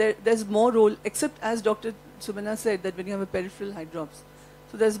there's more role, except as Dr. Sumana said, that when you have a peripheral hydrops.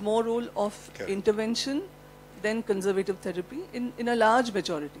 So there's more role of intervention than conservative therapy in a large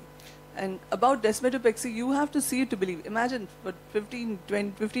majority. And about desmetopexy, you have to see it to believe. Imagine, for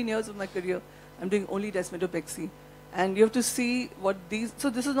 15 years of my career, I'm doing only desmetopexy. And you have to see what these, so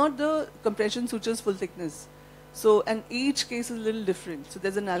this is not the compression sutures full thickness. So, and each case is a little different. So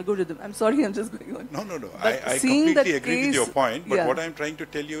there's an algorithm. I'm sorry, I'm just going on. No. I completely agree with your point. But what I'm trying to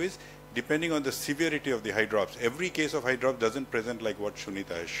tell you is, depending on the severity of the hydrops, every case of hydrop doesn't present like what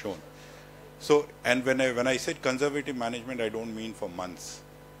Sunita has shown. So, and when I said conservative management, I don't mean for months.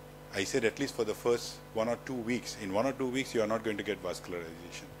 I said at least for the first 1 or 2 weeks. In 1 or 2 weeks, you are not going to get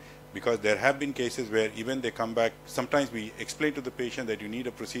vascularization. Because there have been cases where even they come back, sometimes we explain to the patient that you need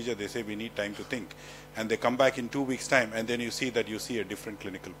a procedure, they say we need time to think. And they come back in 2 weeks' time, and then you see a different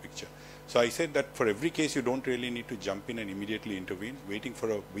clinical picture. So I said that for every case, you don't really need to jump in and immediately intervene, waiting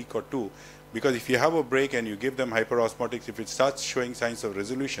for a week or two. Because if you have a break and you give them hyperosmotics, if it starts showing signs of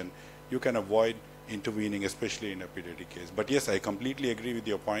resolution, you can avoid intervening, especially in a pediatric case. But yes, I completely agree with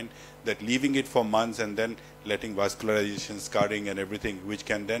your point that leaving it for months and then letting vascularization, scarring and everything, which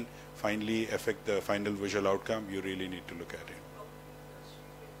can then finally affect the final visual outcome, you really need to look at it.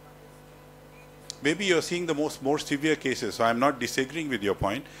 Maybe you're seeing the more severe cases, so I'm not disagreeing with your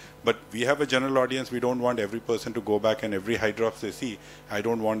point, but we have a general audience. We don't want every person to go back and every hydrops they see, I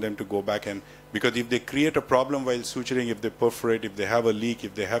don't want them to go back and, because if they create a problem while suturing, if they perforate, if they have a leak,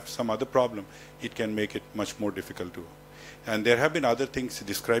 if they have some other problem, it can make it much more difficult to. And there have been other things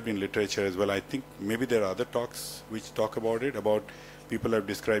described in literature as well. I think maybe there are other talks which talk about it, about people have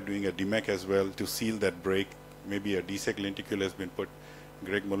described doing a DMEC as well to seal that break. Maybe a DSEC lenticule has been put.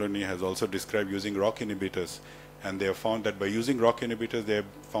 Greg Moloney has also described using ROCK inhibitors, and they have found that by using ROCK inhibitors, they have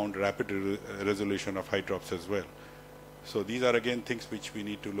found rapid resolution of hydrops as well. So these are again things which we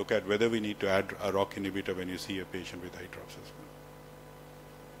need to look at, whether we need to add a ROCK inhibitor when you see a patient with hydrops as well.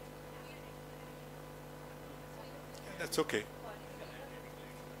 Yeah, that's okay.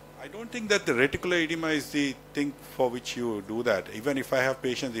 I don't think that the reticular edema is the thing for which you do that. Even if I have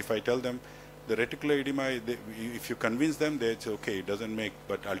patients, if I tell them the reticular edema, if you convince them, they say, okay, it doesn't make,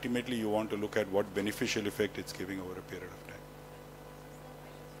 but ultimately you want to look at what beneficial effect it's giving over a period of time.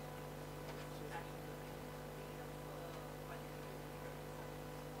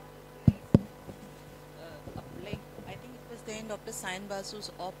 I think it was there in Dr. Sayan Basu's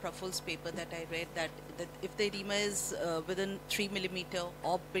or Praful's paper that I read that if the edema is within 3 millimeter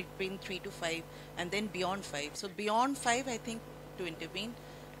or between 3 to 5 and then beyond 5. So beyond 5, I think, to intervene.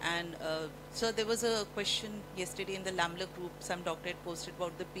 And so there was a question yesterday in the Lamler group, some doctor had posted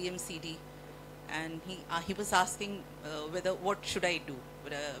about the PMCD, and he was asking whether what should I do,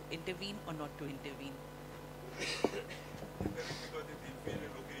 whether intervene or not to intervene. Because it's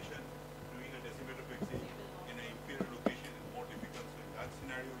inferior location, doing a decimetopexy in an inferior location is more difficult. So in that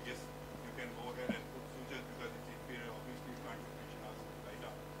scenario, yes, you can go ahead and put sutures because it's inferior. Obviously, you can't do patient has to lie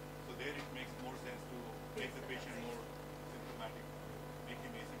down. So there it makes more sense to make the patient more symptomatic, make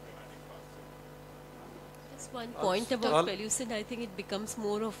him asymptomatic faster. Just one point about pellucid, I think it becomes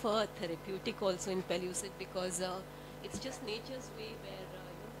more of a therapeutic also in pellucid because it's just nature's way where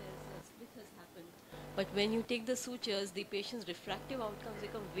there's a split has happened. But when you take the sutures, the patient's refractive outcomes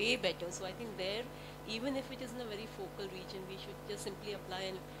become way better. So I think there, even if it is in a very focal region, we should just simply apply.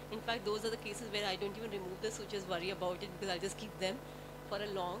 And in fact, those are the cases where I don't even remove the sutures, worry about it, because I'll just keep them for a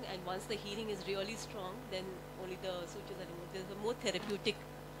long. And once the healing is really strong, then only the sutures are removed. There's a more therapeutic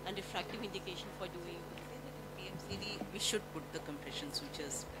and refractive indication for doing. PMCD, we should put the compression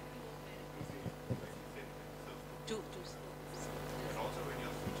sutures. And also when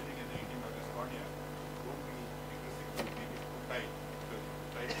you're suturing in the edematous cornea, don't be aggressive, make it too tight, because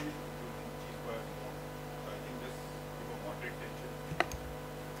tightening it will cheese more. So I think just give a moderate tension.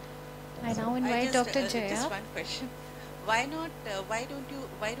 I now invite Dr. Jaya. Just one question. Why not? Why don't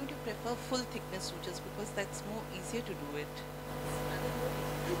you prefer full thickness sutures? Because that's more easier to do it.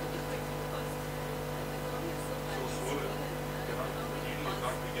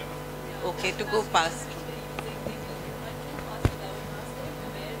 Okay, to go past.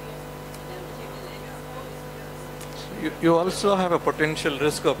 You also have a potential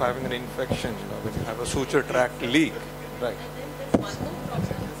risk of having an infection, when you have a suture tract leak, right?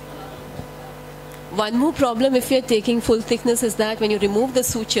 One more problem if you're taking full thickness is that when you remove the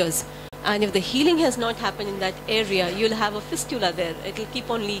sutures and if the healing has not happened in that area, you'll have a fistula there. It'll keep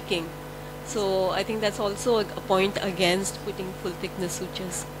on leaking. So I think that's also a point against putting full thickness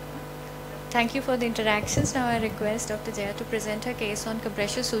sutures. Thank you for the interactions. Now I request Dr. Jaya to present her case on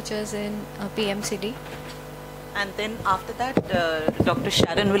compression sutures in PMCD. And then after that, Dr.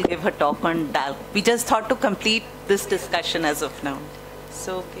 Sharon will give her talk on DALC. We just thought to complete this discussion as of now.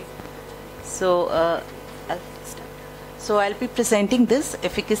 So, okay. So, I'll be presenting this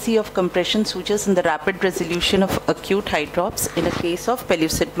efficacy of compression sutures in the rapid resolution of acute hydrops in a case of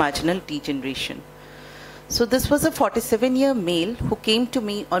pellucid marginal degeneration. So this was a 47-year male who came to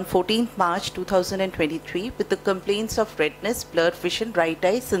me on 14th March 2023 with the complaints of redness, blurred vision, right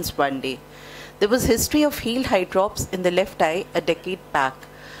eye since one day. There was history of healed hydrops in the left eye a decade back.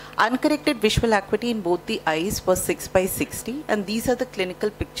 Uncorrected visual acuity in both the eyes was 6/60, and these are the clinical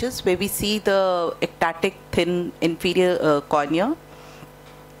pictures where we see the ectatic thin inferior cornea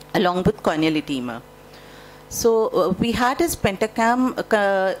along with corneal edema. So we had his pentacam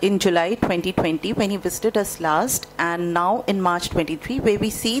in July 2020 when he visited us last, and now in March 23 where we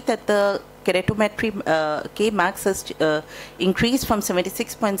see that the keratometry K-max has increased from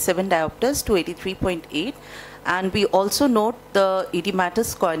 76.7 diopters to 83.8. And we also note the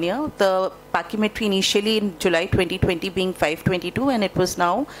edematous cornea, the pachymetry initially in July 2020 being 522 and it was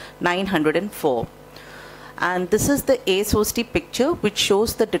now 904. And this is the AIOC picture which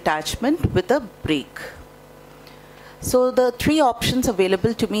shows the detachment with a break. So the three options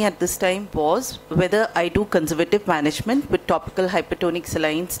available to me at this time was whether I do conservative management with topical hypertonic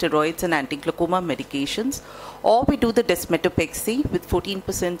saline, steroids and anti-glaucoma medications, or we do the desmetopexy with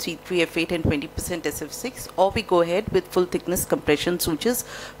 14% C3F8 and 20% SF6, or we go ahead with full thickness compression sutures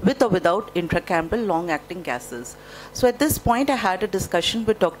with or without intracameral long-acting gases. So at this point I had a discussion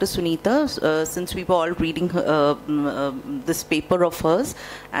with Dr. Sunita since we were all reading this paper of hers,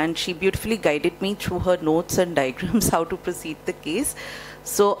 and she beautifully guided me through her notes and diagrams how to proceed the case.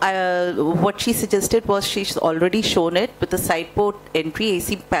 So what she suggested was she's already shown it with a side port entry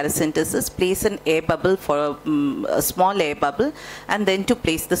AC paracentesis, place an air bubble for a small air bubble and then to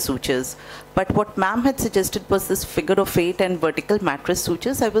place the sutures. But what ma'am had suggested was this figure of 8 and vertical mattress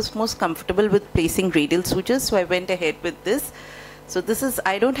sutures. I was most comfortable with placing radial sutures, so I went ahead with this. So this is,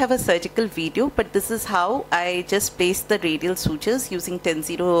 I don't have a surgical video, but this is how I just placed the radial sutures using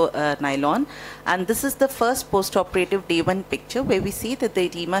 10-0 nylon. And this is the first post-operative day 1 picture where we see that the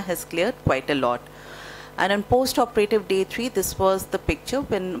edema has cleared quite a lot. And on post-operative day 3, this was the picture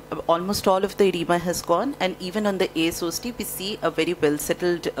when almost all of the edema has gone. And even on the ASOST, we see a very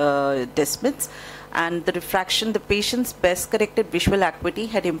well-settled desmids. And the refraction, the patient's best corrected visual acuity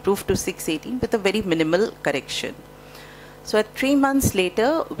had improved to 618 with a very minimal correction. So at 3 months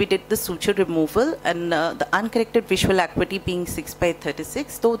later, we did the suture removal, and the uncorrected visual acuity being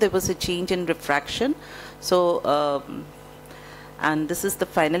 6/36, though there was a change in refraction. So, and this is the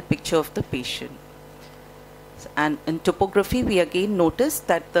final picture of the patient. And in topography, we again noticed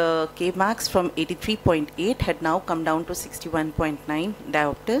that the Kmax from 83.8 had now come down to 61.9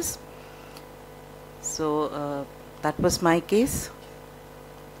 diopters. So that was my case.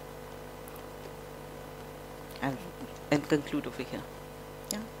 And conclude over here.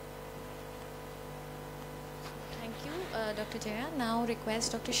 Yeah. Thank you, Dr. Jaya. Now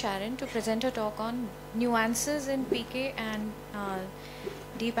request Dr. Sharon to present a talk on nuances in PK and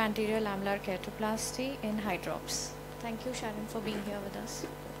deep anterior lamellar keratoplasty in Hydrops. Thank you, Sharon, for being here with us.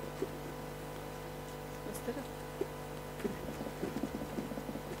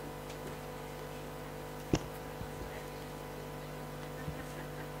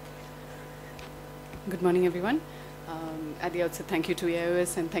 Good morning, everyone. At the outset, thank you to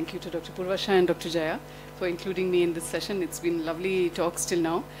AIOS and thank you to Dr. Purvasha and Dr. Jaya for including me in this session. It's been lovely talks till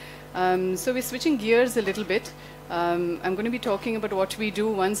now. So we're switching gears a little bit. I'm going to be talking about what we do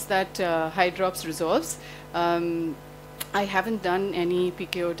once that Hydrops resolves. I haven't done any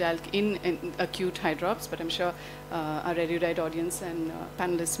PKO DALC in acute Hydrops, but I'm sure our erudite audience and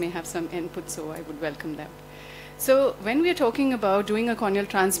panelists may have some input, so I would welcome them. So when we're talking about doing a corneal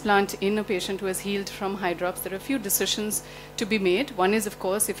transplant in a patient who has healed from Hydrops, there are a few decisions to be made. One is, of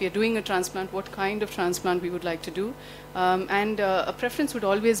course, if you're doing a transplant, what kind of transplant we would like to do. A preference would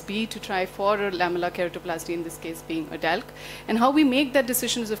always be to try for a lamellar keratoplasty, in this case being a DALC. And how we make that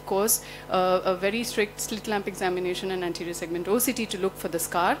decision is, of course, a very strict slit lamp examination and anterior segment OCT to look for the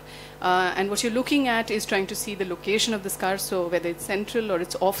scar. And what you're looking at is trying to see the location of the scar, so whether it's central or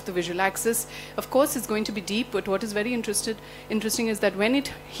it's off the visual axis. Of course, it's going to be deep, but what is very interesting is that when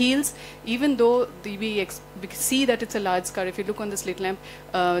it heals, even though we see that it's a large scar, if you look on the slit lamp,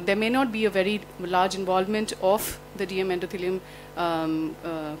 there may not be a very large involvement of the DM endothelium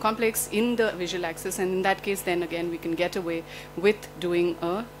complex in the visual axis, and in that case, then again, we can get away with doing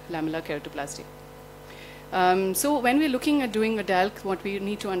a lamellar keratoplasty. So when we're looking at doing a DALC, what we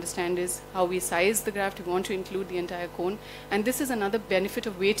need to understand is how we size the graft. We want to include the entire cone. And this is another benefit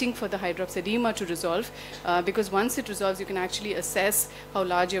of waiting for the Hydrops edema to resolve, because once it resolves, you can actually assess how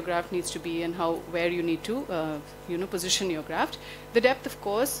large your graft needs to be and where you need to position your graft. The depth, of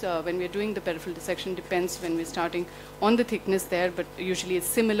course, when we're doing the peripheral dissection, depends when we're starting on the thickness there, but usually it's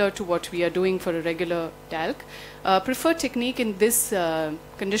similar to what we are doing for a regular DALC. Preferred technique in this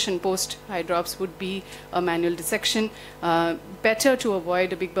condition post-Hydrops would be a manual dissection. Better to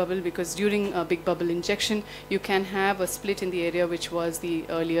avoid a big bubble, because during a big bubble injection, you can have a split in the area which was the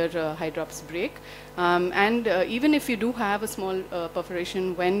earlier Hydrops break. Even if you do have a small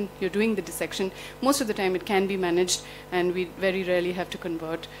perforation when you're doing the dissection, most of the time it can be managed, and we very rarely have to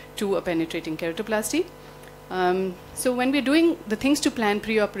convert to a penetrating keratoplasty. So when we're doing the things to plan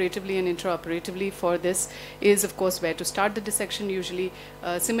preoperatively and intraoperatively for this is, of course, where to start the dissection. Usually,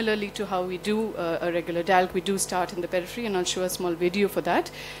 similarly to how we do a regular DALC, we do start in the periphery, and I'll show a small video for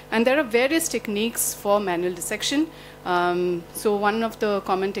that. And there are various techniques for manual dissection. So one of the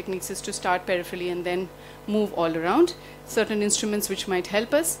common techniques is to start peripherally and then move all around. Certain instruments which might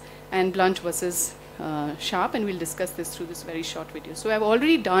help us, and blunt versus sharp, and we'll discuss this through this very short video. So I've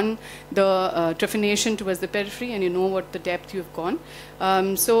already done the trephination towards the periphery, and you know what the depth you've gone.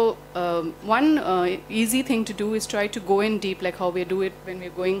 One easy thing to do is try to go in deep, like how we do it when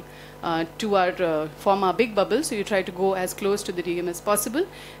we're going to form our big bubble. So you try to go as close to the DM as possible,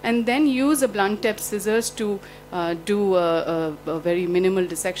 and then use a blunt tip scissors to do a very minimal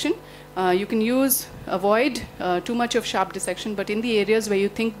dissection. You can avoid too much of sharp dissection, but in the areas where you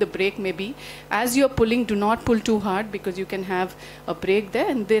think the break may be, as you're pulling, do not pull too hard, because you can have a break there,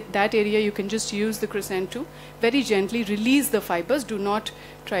 and that area you can just use the crescent to very gently release the fibers. Do not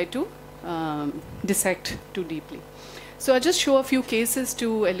try to dissect too deeply. So I'll just show a few cases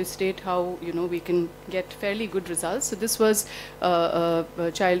to elucidate how we can get fairly good results. So this was a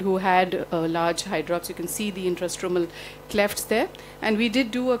child who had large Hydrops. You can see the intrastromal clefts there. And we did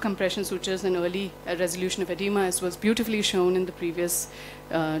do a compression sutures and early resolution of edema, as was beautifully shown in the previous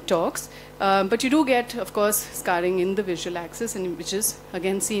talks. But you do get, of course, scarring in the visual axis, and which is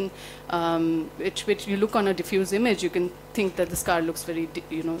again seen, which you look on a diffuse image, you can think that the scar looks very,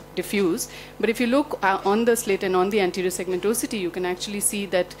 diffuse. But if you look on the slit and on the anterior segmentosity, you can actually see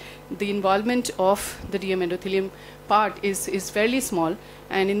that the involvement of the DM endothelium part is fairly small.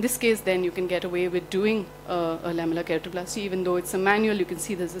 And in this case, then you can get away with doing a lamellar keratoplasty, even though it's a manual. You can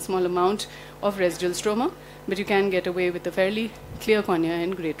see there's a small amount of residual stroma, but you can get away with a fairly clear cornea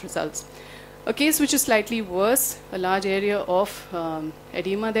and great results. A case which is slightly worse, a large area of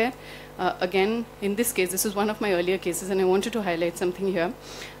edema there. Again, in this case, this is one of my earlier cases, and I wanted to highlight something here.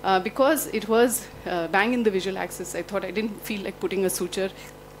 Because it was bang in the visual axis, I thought I didn't feel like putting a suture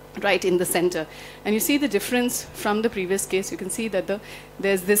right in the center. And you see the difference from the previous case. You can see that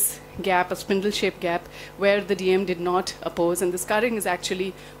there's this gap, a spindle-shaped gap, where the DM did not oppose, and the scarring is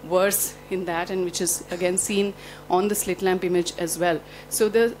actually worse in that, and which is again seen on the slit lamp image as well. So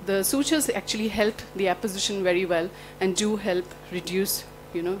the sutures actually help the apposition very well and do help reduce,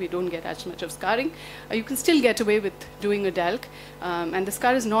 we don't get as much of scarring. You can still get away with doing a DALC, and the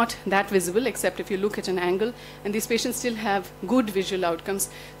scar is not that visible except if you look at an angle, and these patients still have good visual outcomes.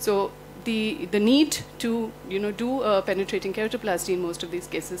 So the need to do a penetrating keratoplasty in most of these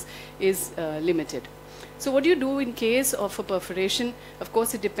cases is limited. So what do you do in case of a perforation? Of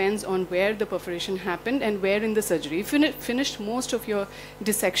course, it depends on where the perforation happened and where in the surgery. If you finished most of your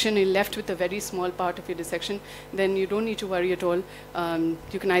dissection, you're left with a very small part of your dissection, then you don't need to worry at all.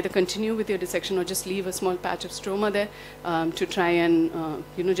 You can either continue with your dissection or just leave a small patch of stroma there to try and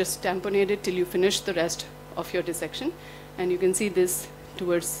just tamponade it till you finish the rest of your dissection. And you can see this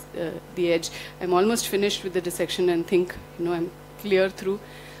towards the edge. I'm almost finished with the dissection and think, I'm clear through.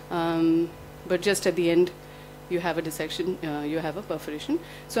 But just at the end, you have a dissection, you have a perforation.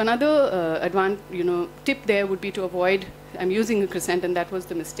 So another tip there would be to avoid, I'm using a crescent, and that was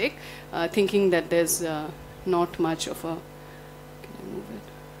the mistake, thinking that there's not much of a, can I move it?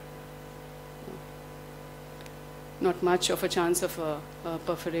 Not much of a chance of a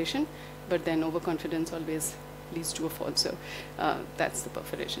perforation, but then overconfidence always leads to a fall. So that's the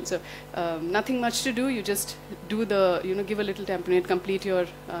perforation. So nothing much to do. You just do the, give a little tamponade, complete your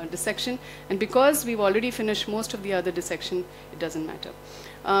dissection. And because we've already finished most of the other dissection, it doesn't matter.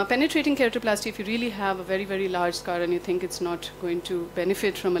 Penetrating keratoplasty, if you really have a very, very large scar and you think it's not going to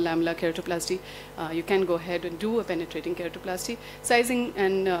benefit from a lamellar keratoplasty, you can go ahead and do a penetrating keratoplasty. Sizing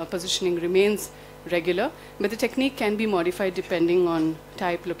and positioning remains regular, but the technique can be modified depending on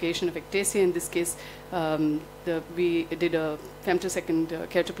type, location of ectasia. In this case, we did a femtosecond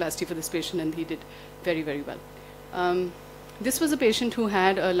keratoplasty for this patient, and he did very, very well. This was a patient who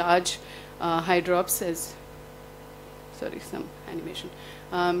had a large hydrops as, sorry, some animation.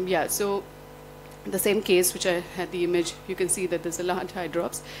 So the same case which I had the image, you can see that there's a large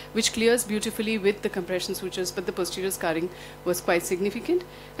hydrops, which clears beautifully with the compression sutures, but the posterior scarring was quite significant,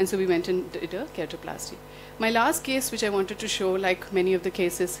 and so we went and did a keratoplasty. My last case, which I wanted to show, like many of the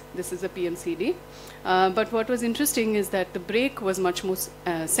cases, this is a PMCD. But what was interesting is that the break was much more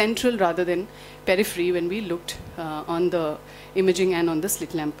central rather than periphery when we looked on the imaging and on the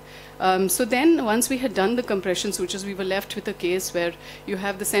slit lamp. So then, once we had done the compression sutures, we were left with a case where you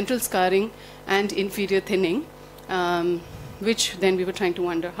have the central scarring and inferior thinning, which then we were trying to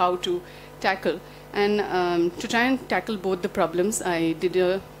wonder how to tackle. And to try and tackle both the problems, I did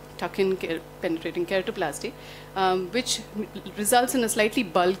a tuck-in penetrating keratoplasty, which results in a slightly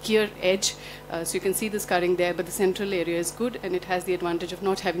bulkier edge. So you can see the scarring there, but the central area is good, and it has the advantage of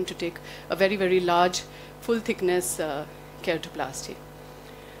not having to take a very, very large, full-thickness keratoplasty.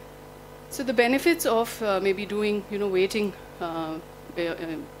 So the benefits of maybe doing, waiting,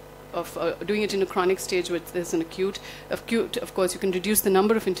 doing it in a chronic stage where there's an acute. Acute, of course, you can reduce the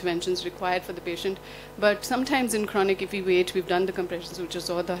number of interventions required for the patient. But sometimes in chronic, if we wait, we've done the compression sutures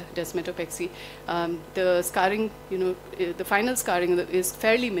or the desmetopexy, the scarring, the final scarring is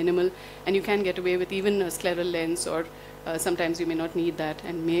fairly minimal, and you can get away with even a scleral lens, or sometimes you may not need that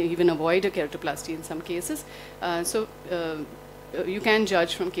and may even avoid a keratoplasty in some cases. You can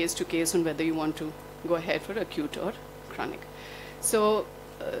judge from case to case on whether you want to go ahead for acute or chronic. So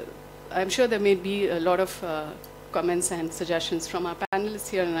I'm sure there may be a lot of comments and suggestions from our panelists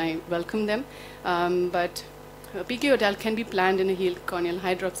here, and I welcome them. But PK or DAL can be planned in a healed corneal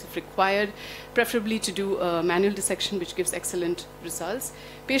hydrops if required, preferably to do a manual dissection, which gives excellent results.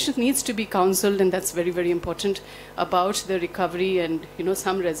 Patient needs to be counseled, and that's very, very important, about the recovery and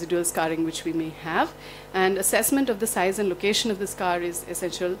some residual scarring which we may have. And assessment of the size and location of the scar is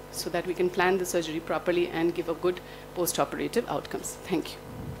essential so that we can plan the surgery properly and give a good post-operative outcomes. Thank you.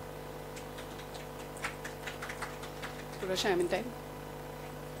 Purvasha, I'm in time.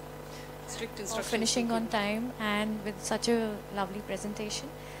 Strict instructions. Finishing on time and with such a lovely presentation.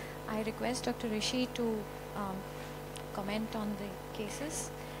 I request Dr. Rishi to comment on the cases.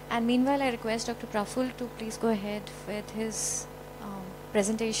 And meanwhile, I request Dr. Praful to please go ahead with his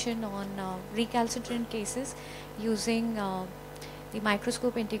presentation on recalcitrant cases using the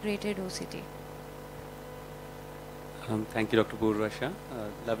microscope integrated OCT. Thank you, Dr. Purvasha.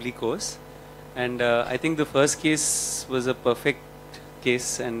 Lovely course. And I think the first case was a perfect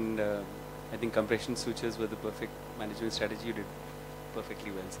case, and I think compression sutures were the perfect management strategy. You did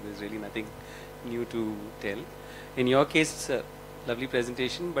perfectly well, so there's really nothing new to tell. In your case, lovely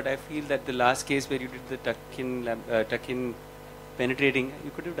presentation, but I feel that the last case where you did the tuck-in penetrating,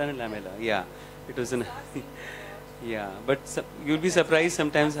 you could have done a lamella. Yeah, it was an yeah, but you'll be surprised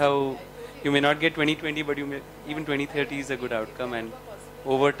sometimes how you may not get 20/20, but you may even 20/30 is a good outcome, and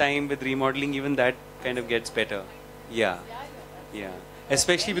over time with remodeling, even that kind of gets better. Yeah, yeah.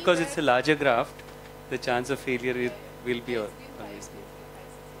 Especially because it's a larger graft, the chance of failure will be always.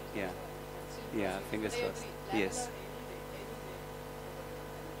 Yeah, yeah. Fingers crossed. Yes.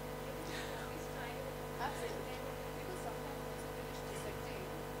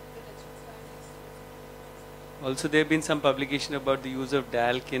 Also, there have been some publication about the use of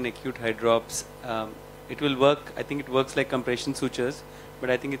DALC in acute hydrops. It will work. I think it works like compression sutures, but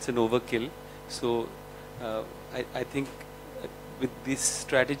I think it's an overkill. So, I think with this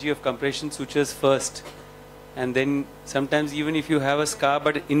strategy of compression sutures first, and then sometimes even if you have a scar,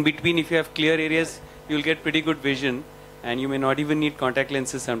 but in between, if you have clear areas, you'll get pretty good vision, and you may not even need contact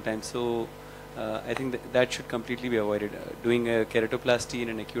lenses sometimes. So, I think that should completely be avoided. Doing a keratoplasty in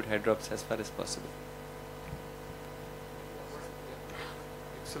an acute hydrops as far as possible.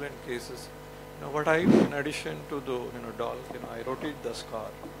 Excellent cases. What I do in addition to the DALC, I rotate the scar.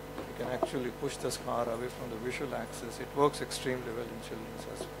 You can actually push the scar away from the visual axis. It works extremely well in children as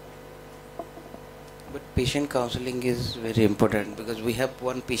well. But patient counseling is very important, because we have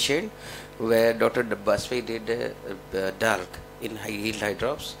one patient where Dr. Baswe did DALC in high-yield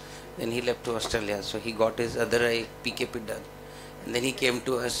hydrops. Then he left to Australia, so he got his other eye PKP done. And then he came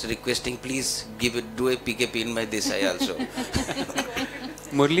to us requesting, please do a PKP in my this eye also.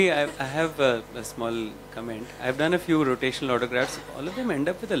 Murli, I have a small comment. I've done a few rotational autographs. All of them end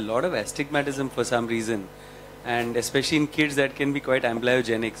up with a lot of astigmatism for some reason. And especially in kids, that can be quite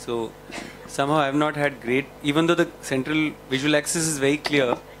amblyogenic. So somehow I've not had great, even though the central visual axis is very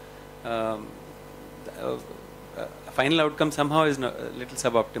clear, final outcome somehow is a little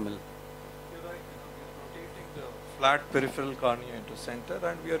suboptimal. You're right. We're rotating the flat peripheral cornea into center,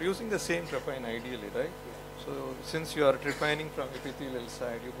 and we are using the same trepine ideally, right? So since you are trepining from epithelial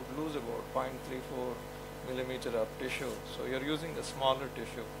side, you would lose about 0.34 millimeter of tissue. So you're using the smaller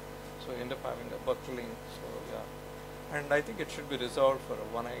tissue. So you end up having a buckling. So yeah. And I think it should be resolved for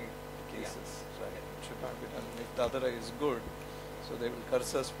one eye cases. So it should not be done. If the other eye is good, so they will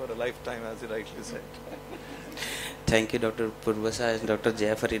curse us for a lifetime, as you rightly said. Thank you, Dr. Purvasha and Dr.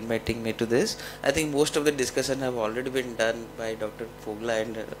 Jaya, for inviting me to this. I think most of the discussion have already been done by Dr. Fogla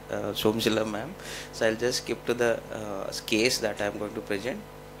and Somshila ma'am. So I'll just skip to the case that I'm going to present.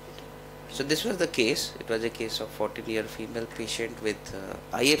 So this was the case. It was a case of 14-year female patient with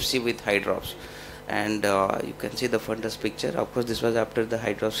IFC with hydrops. And you can see the fundus picture. Of course, this was after the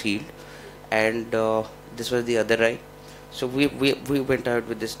hydrops healed. And this was the other eye. So we went out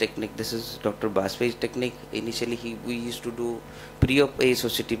with this technique. This is Dr. Baswe's technique. Initially, we used to do pre-op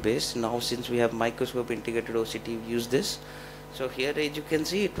AIOC based. Now, since we have microscope integrated OCT, we use this. So here, as you can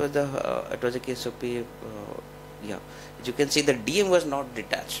see, it was a case of yeah. As you can see, the DM was not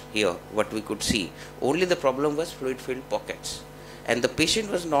detached here. What we could see, only the problem was fluid-filled pockets. And the patient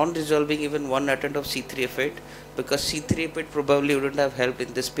was non-resolving even one attempt of C3F8, because C3F8 probably wouldn't have helped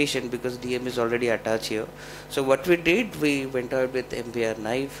in this patient because DM is already attached here. So what we did, we went out with MBR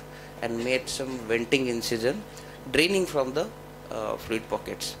knife and made some venting incision, draining from the fluid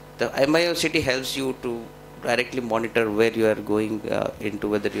pockets. The MIOCT helps you to directly monitor where you are going into,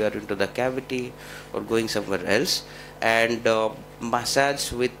 whether you are into the cavity or going somewhere else, and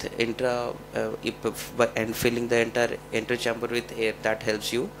massage with and filling the entire interchamber with air. That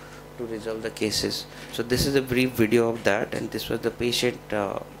helps you to resolve the cases. So this is a brief video of that, and this was the patient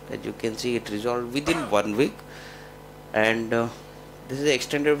As you can see, it resolved within 1 week. And this is the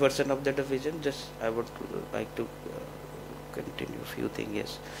extended version of the vision. Just I would like to continue a few things.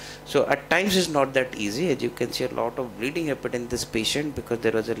 Yes. So at times it's not that easy. As you can see, a lot of bleeding happened in this patient because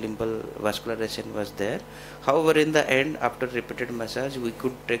there was a limbal vascularization was there. However, in the end, after repeated massage, we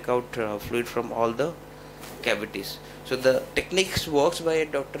could take out fluid from all the cavities. So the techniques works by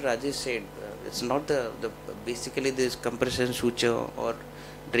Dr. Rajesh said. It's not the basically this compression suture or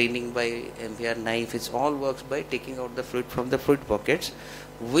draining by MVR knife. It's all works by taking out the fluid from the fluid pockets,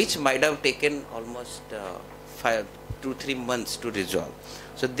 which might have taken almost 2 to 3 months to resolve.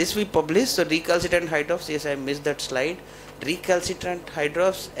 So this we published. So recalcitrant hydrops, yes, I missed that slide. Recalcitrant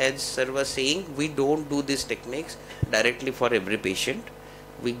hydrops, as sir was saying, we don't do these techniques directly for every patient.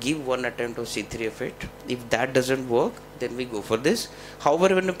 We give one attempt of C3F8. If that doesn't work, then we go for this.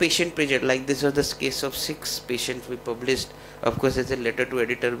 However, when a patient present, like this was the case of 6 patients we published. Of course, it's a letter to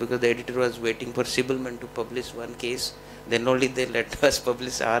editor because the editor was waiting for Sibelman to publish one case. Then only they let us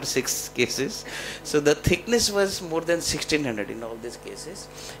publish our 6 cases. So the thickness was more than 1600 in all these cases.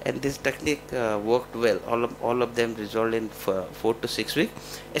 And this technique worked well. All of them resolved in 4 to 6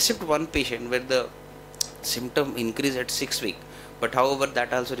 weeks, except one patient where the symptom increased at 6 weeks. But however,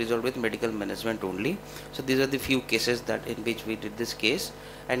 that also resolved with medical management only. So these are the few cases that in which we did this case.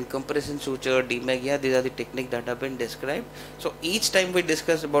 And compression suture, DMAG, yeah, these are the techniques that have been described. So each time we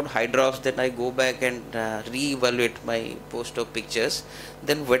discuss about hydrops, then I go back and re-evaluate my post-op pictures.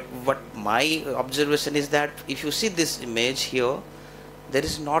 Then what my observation is that if you see this image here, there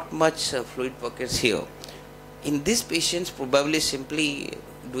is not much fluid pockets here. In these patients, probably simply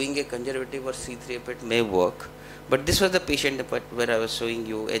doing a conservative or C3F8 may work. But this was the patient where I was showing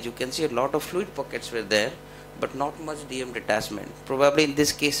you. As you can see, a lot of fluid pockets were there, but not much DM detachment. Probably in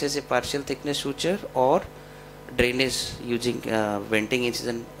this case, as a partial thickness suture or drainage using venting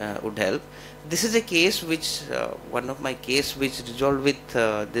incision would help. This is a case which, one of my case which resolved with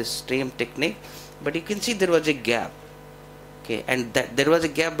this stream technique, but you can see there was a gap. Okay, and that there was a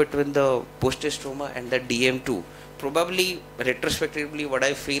gap between the posterior stroma and the DM2. Probably retrospectively what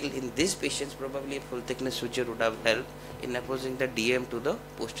I feel in these patients, probably a full thickness suture would have helped in opposing the DM to the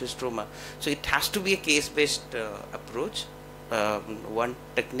posterior stroma. So it has to be a case based approach. One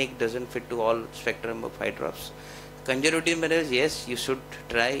technique doesn't fit to all spectrum of hydrops. Conservative measures, yes, you should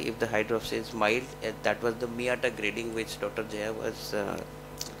try if the hydrops is mild. That was the Miata grading which Dr. Jaya was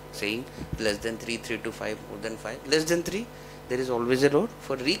saying, less than 3, 3 to 5, more than 5. Less than 3, there is always a road.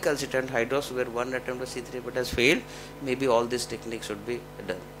 For recalcitrant hydrops where one attempt of C3 but has failed, maybe all these techniques should be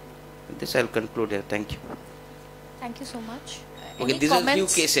done. With this I'll conclude here. Thank you. Thank you so much. Okay, Any these comments? are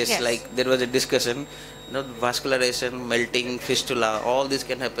few cases, Yes. like there was a discussion, vascularization, melting, fistula, all this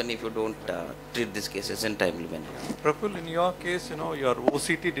can happen if you don't treat these cases in timely manner. Praful, in your case, your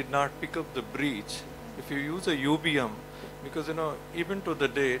OCT did not pick up the breach. If you use a UBM, because even to the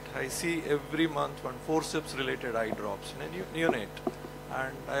date, I see every month one forceps related eye drops in a unit,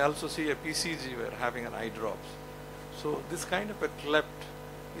 and I also see a PCG where having an eye drops. So this kind of a cleft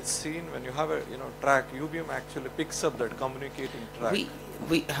is seen when you have a track. UBM actually picks up that communicating track.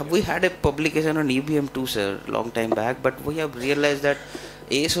 We had a publication on UBM too, sir, long time back, but we have realized that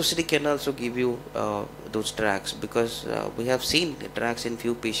ASOCD can also give you those tracks, because we have seen tracks in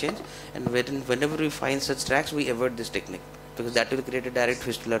few patients, and whenever we find such tracks, we avoid this technique because that will create a direct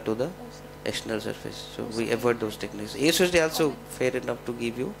fistula to the external surface. So we avoid those techniques. ASOCD also fair enough to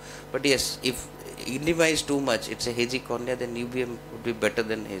give you, but yes, if edema is too much, it's a hazy cornea, then UBM would be better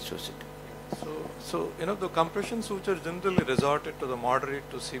than ASOCD. So the compression suture generally resorted to the moderate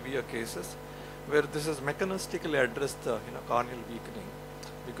to severe cases where this is mechanistically addressed the corneal weakening,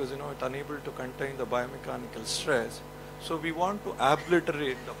 because it's unable to contain the biomechanical stress. So we want to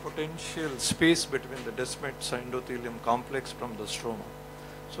obliterate the potential space between the descemet's endothelium complex from the stroma.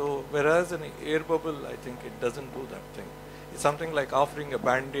 So whereas an air bubble, I think it doesn't do that thing. It's something like offering a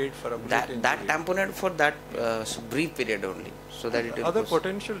band-aid for a bullet injury. That tamponade for that brief period only, so that it Other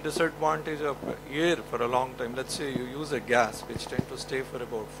potential disadvantage of air for a long time, let's say you use a gas which tend to stay for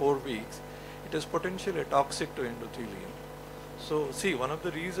about 4 weeks, it is potentially toxic to endothelium. So see, one of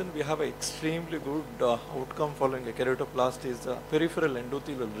the reasons we have an extremely good outcome following a keratoplasty is the peripheral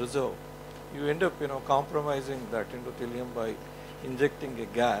endothelial reserve. You end up compromising that endothelium by injecting a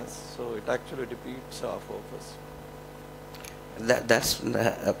gas, so it actually defeats our purpose. That's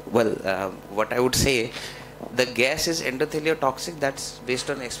what I would say. The gas is endotheliotoxic. That's based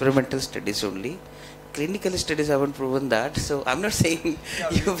on experimental studies only. Clinical studies haven't proven that. So I'm not saying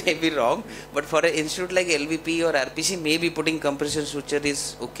you may be wrong, but for an institute like LVP or RPC, maybe putting compression suture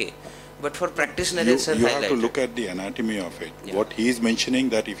is okay. But for practitioner, You it's have to highlighted. look at the anatomy of it. Yeah. What he is mentioning,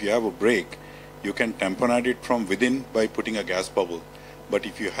 that if you have a break, you can tamponade it from within by putting a gas bubble. But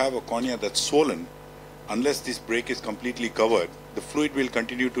if you have a cornea that's swollen, unless this break is completely covered, the fluid will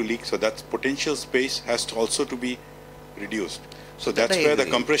continue to leak. So that potential space has to also to be reduced. So That that's I where the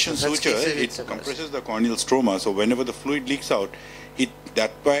agree. compression So such suture, cases, it it's a must. compresses the corneal stroma. So whenever the fluid leaks out, it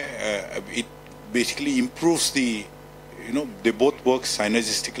basically improves the, they both work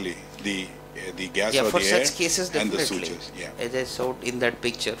synergistically, the gas Yeah, or for the such air cases, and the definitely. sutures. Yeah. As I showed in that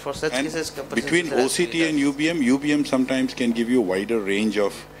picture, for such And cases, compression between suture has to be OCT and done. UBM sometimes can give you a wider range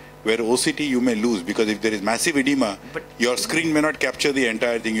of where OCT you may lose, because if there is massive edema, But your screen may not capture the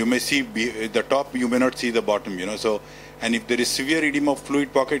entire thing. You may see the top, you may not see the bottom, So, and if there is severe edema of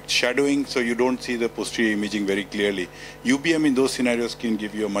fluid pocket shadowing, so you don't see the posterior imaging very clearly. UBM in those scenarios can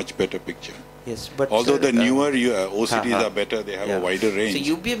give you a much better picture. Yes, but Although sir, the newer OCTs uh-huh. are better, they have Yeah. a wider range.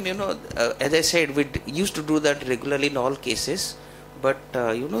 So UBM, as I said, we used to do that regularly in all cases, but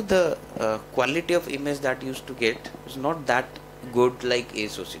the quality of image that used to get is not that good like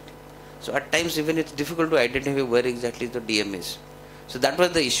ASOCT. So at times even it's difficult to identify where exactly the DM is. So that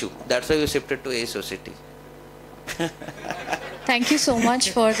was the issue. That's why we shifted to ASOCT. Thank you so much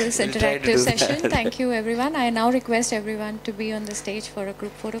for this We'll try to interactive do session. that. Thank you, everyone. I now request everyone to be on the stage for a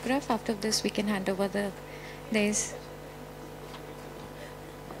group photograph. After this, we can hand over the days.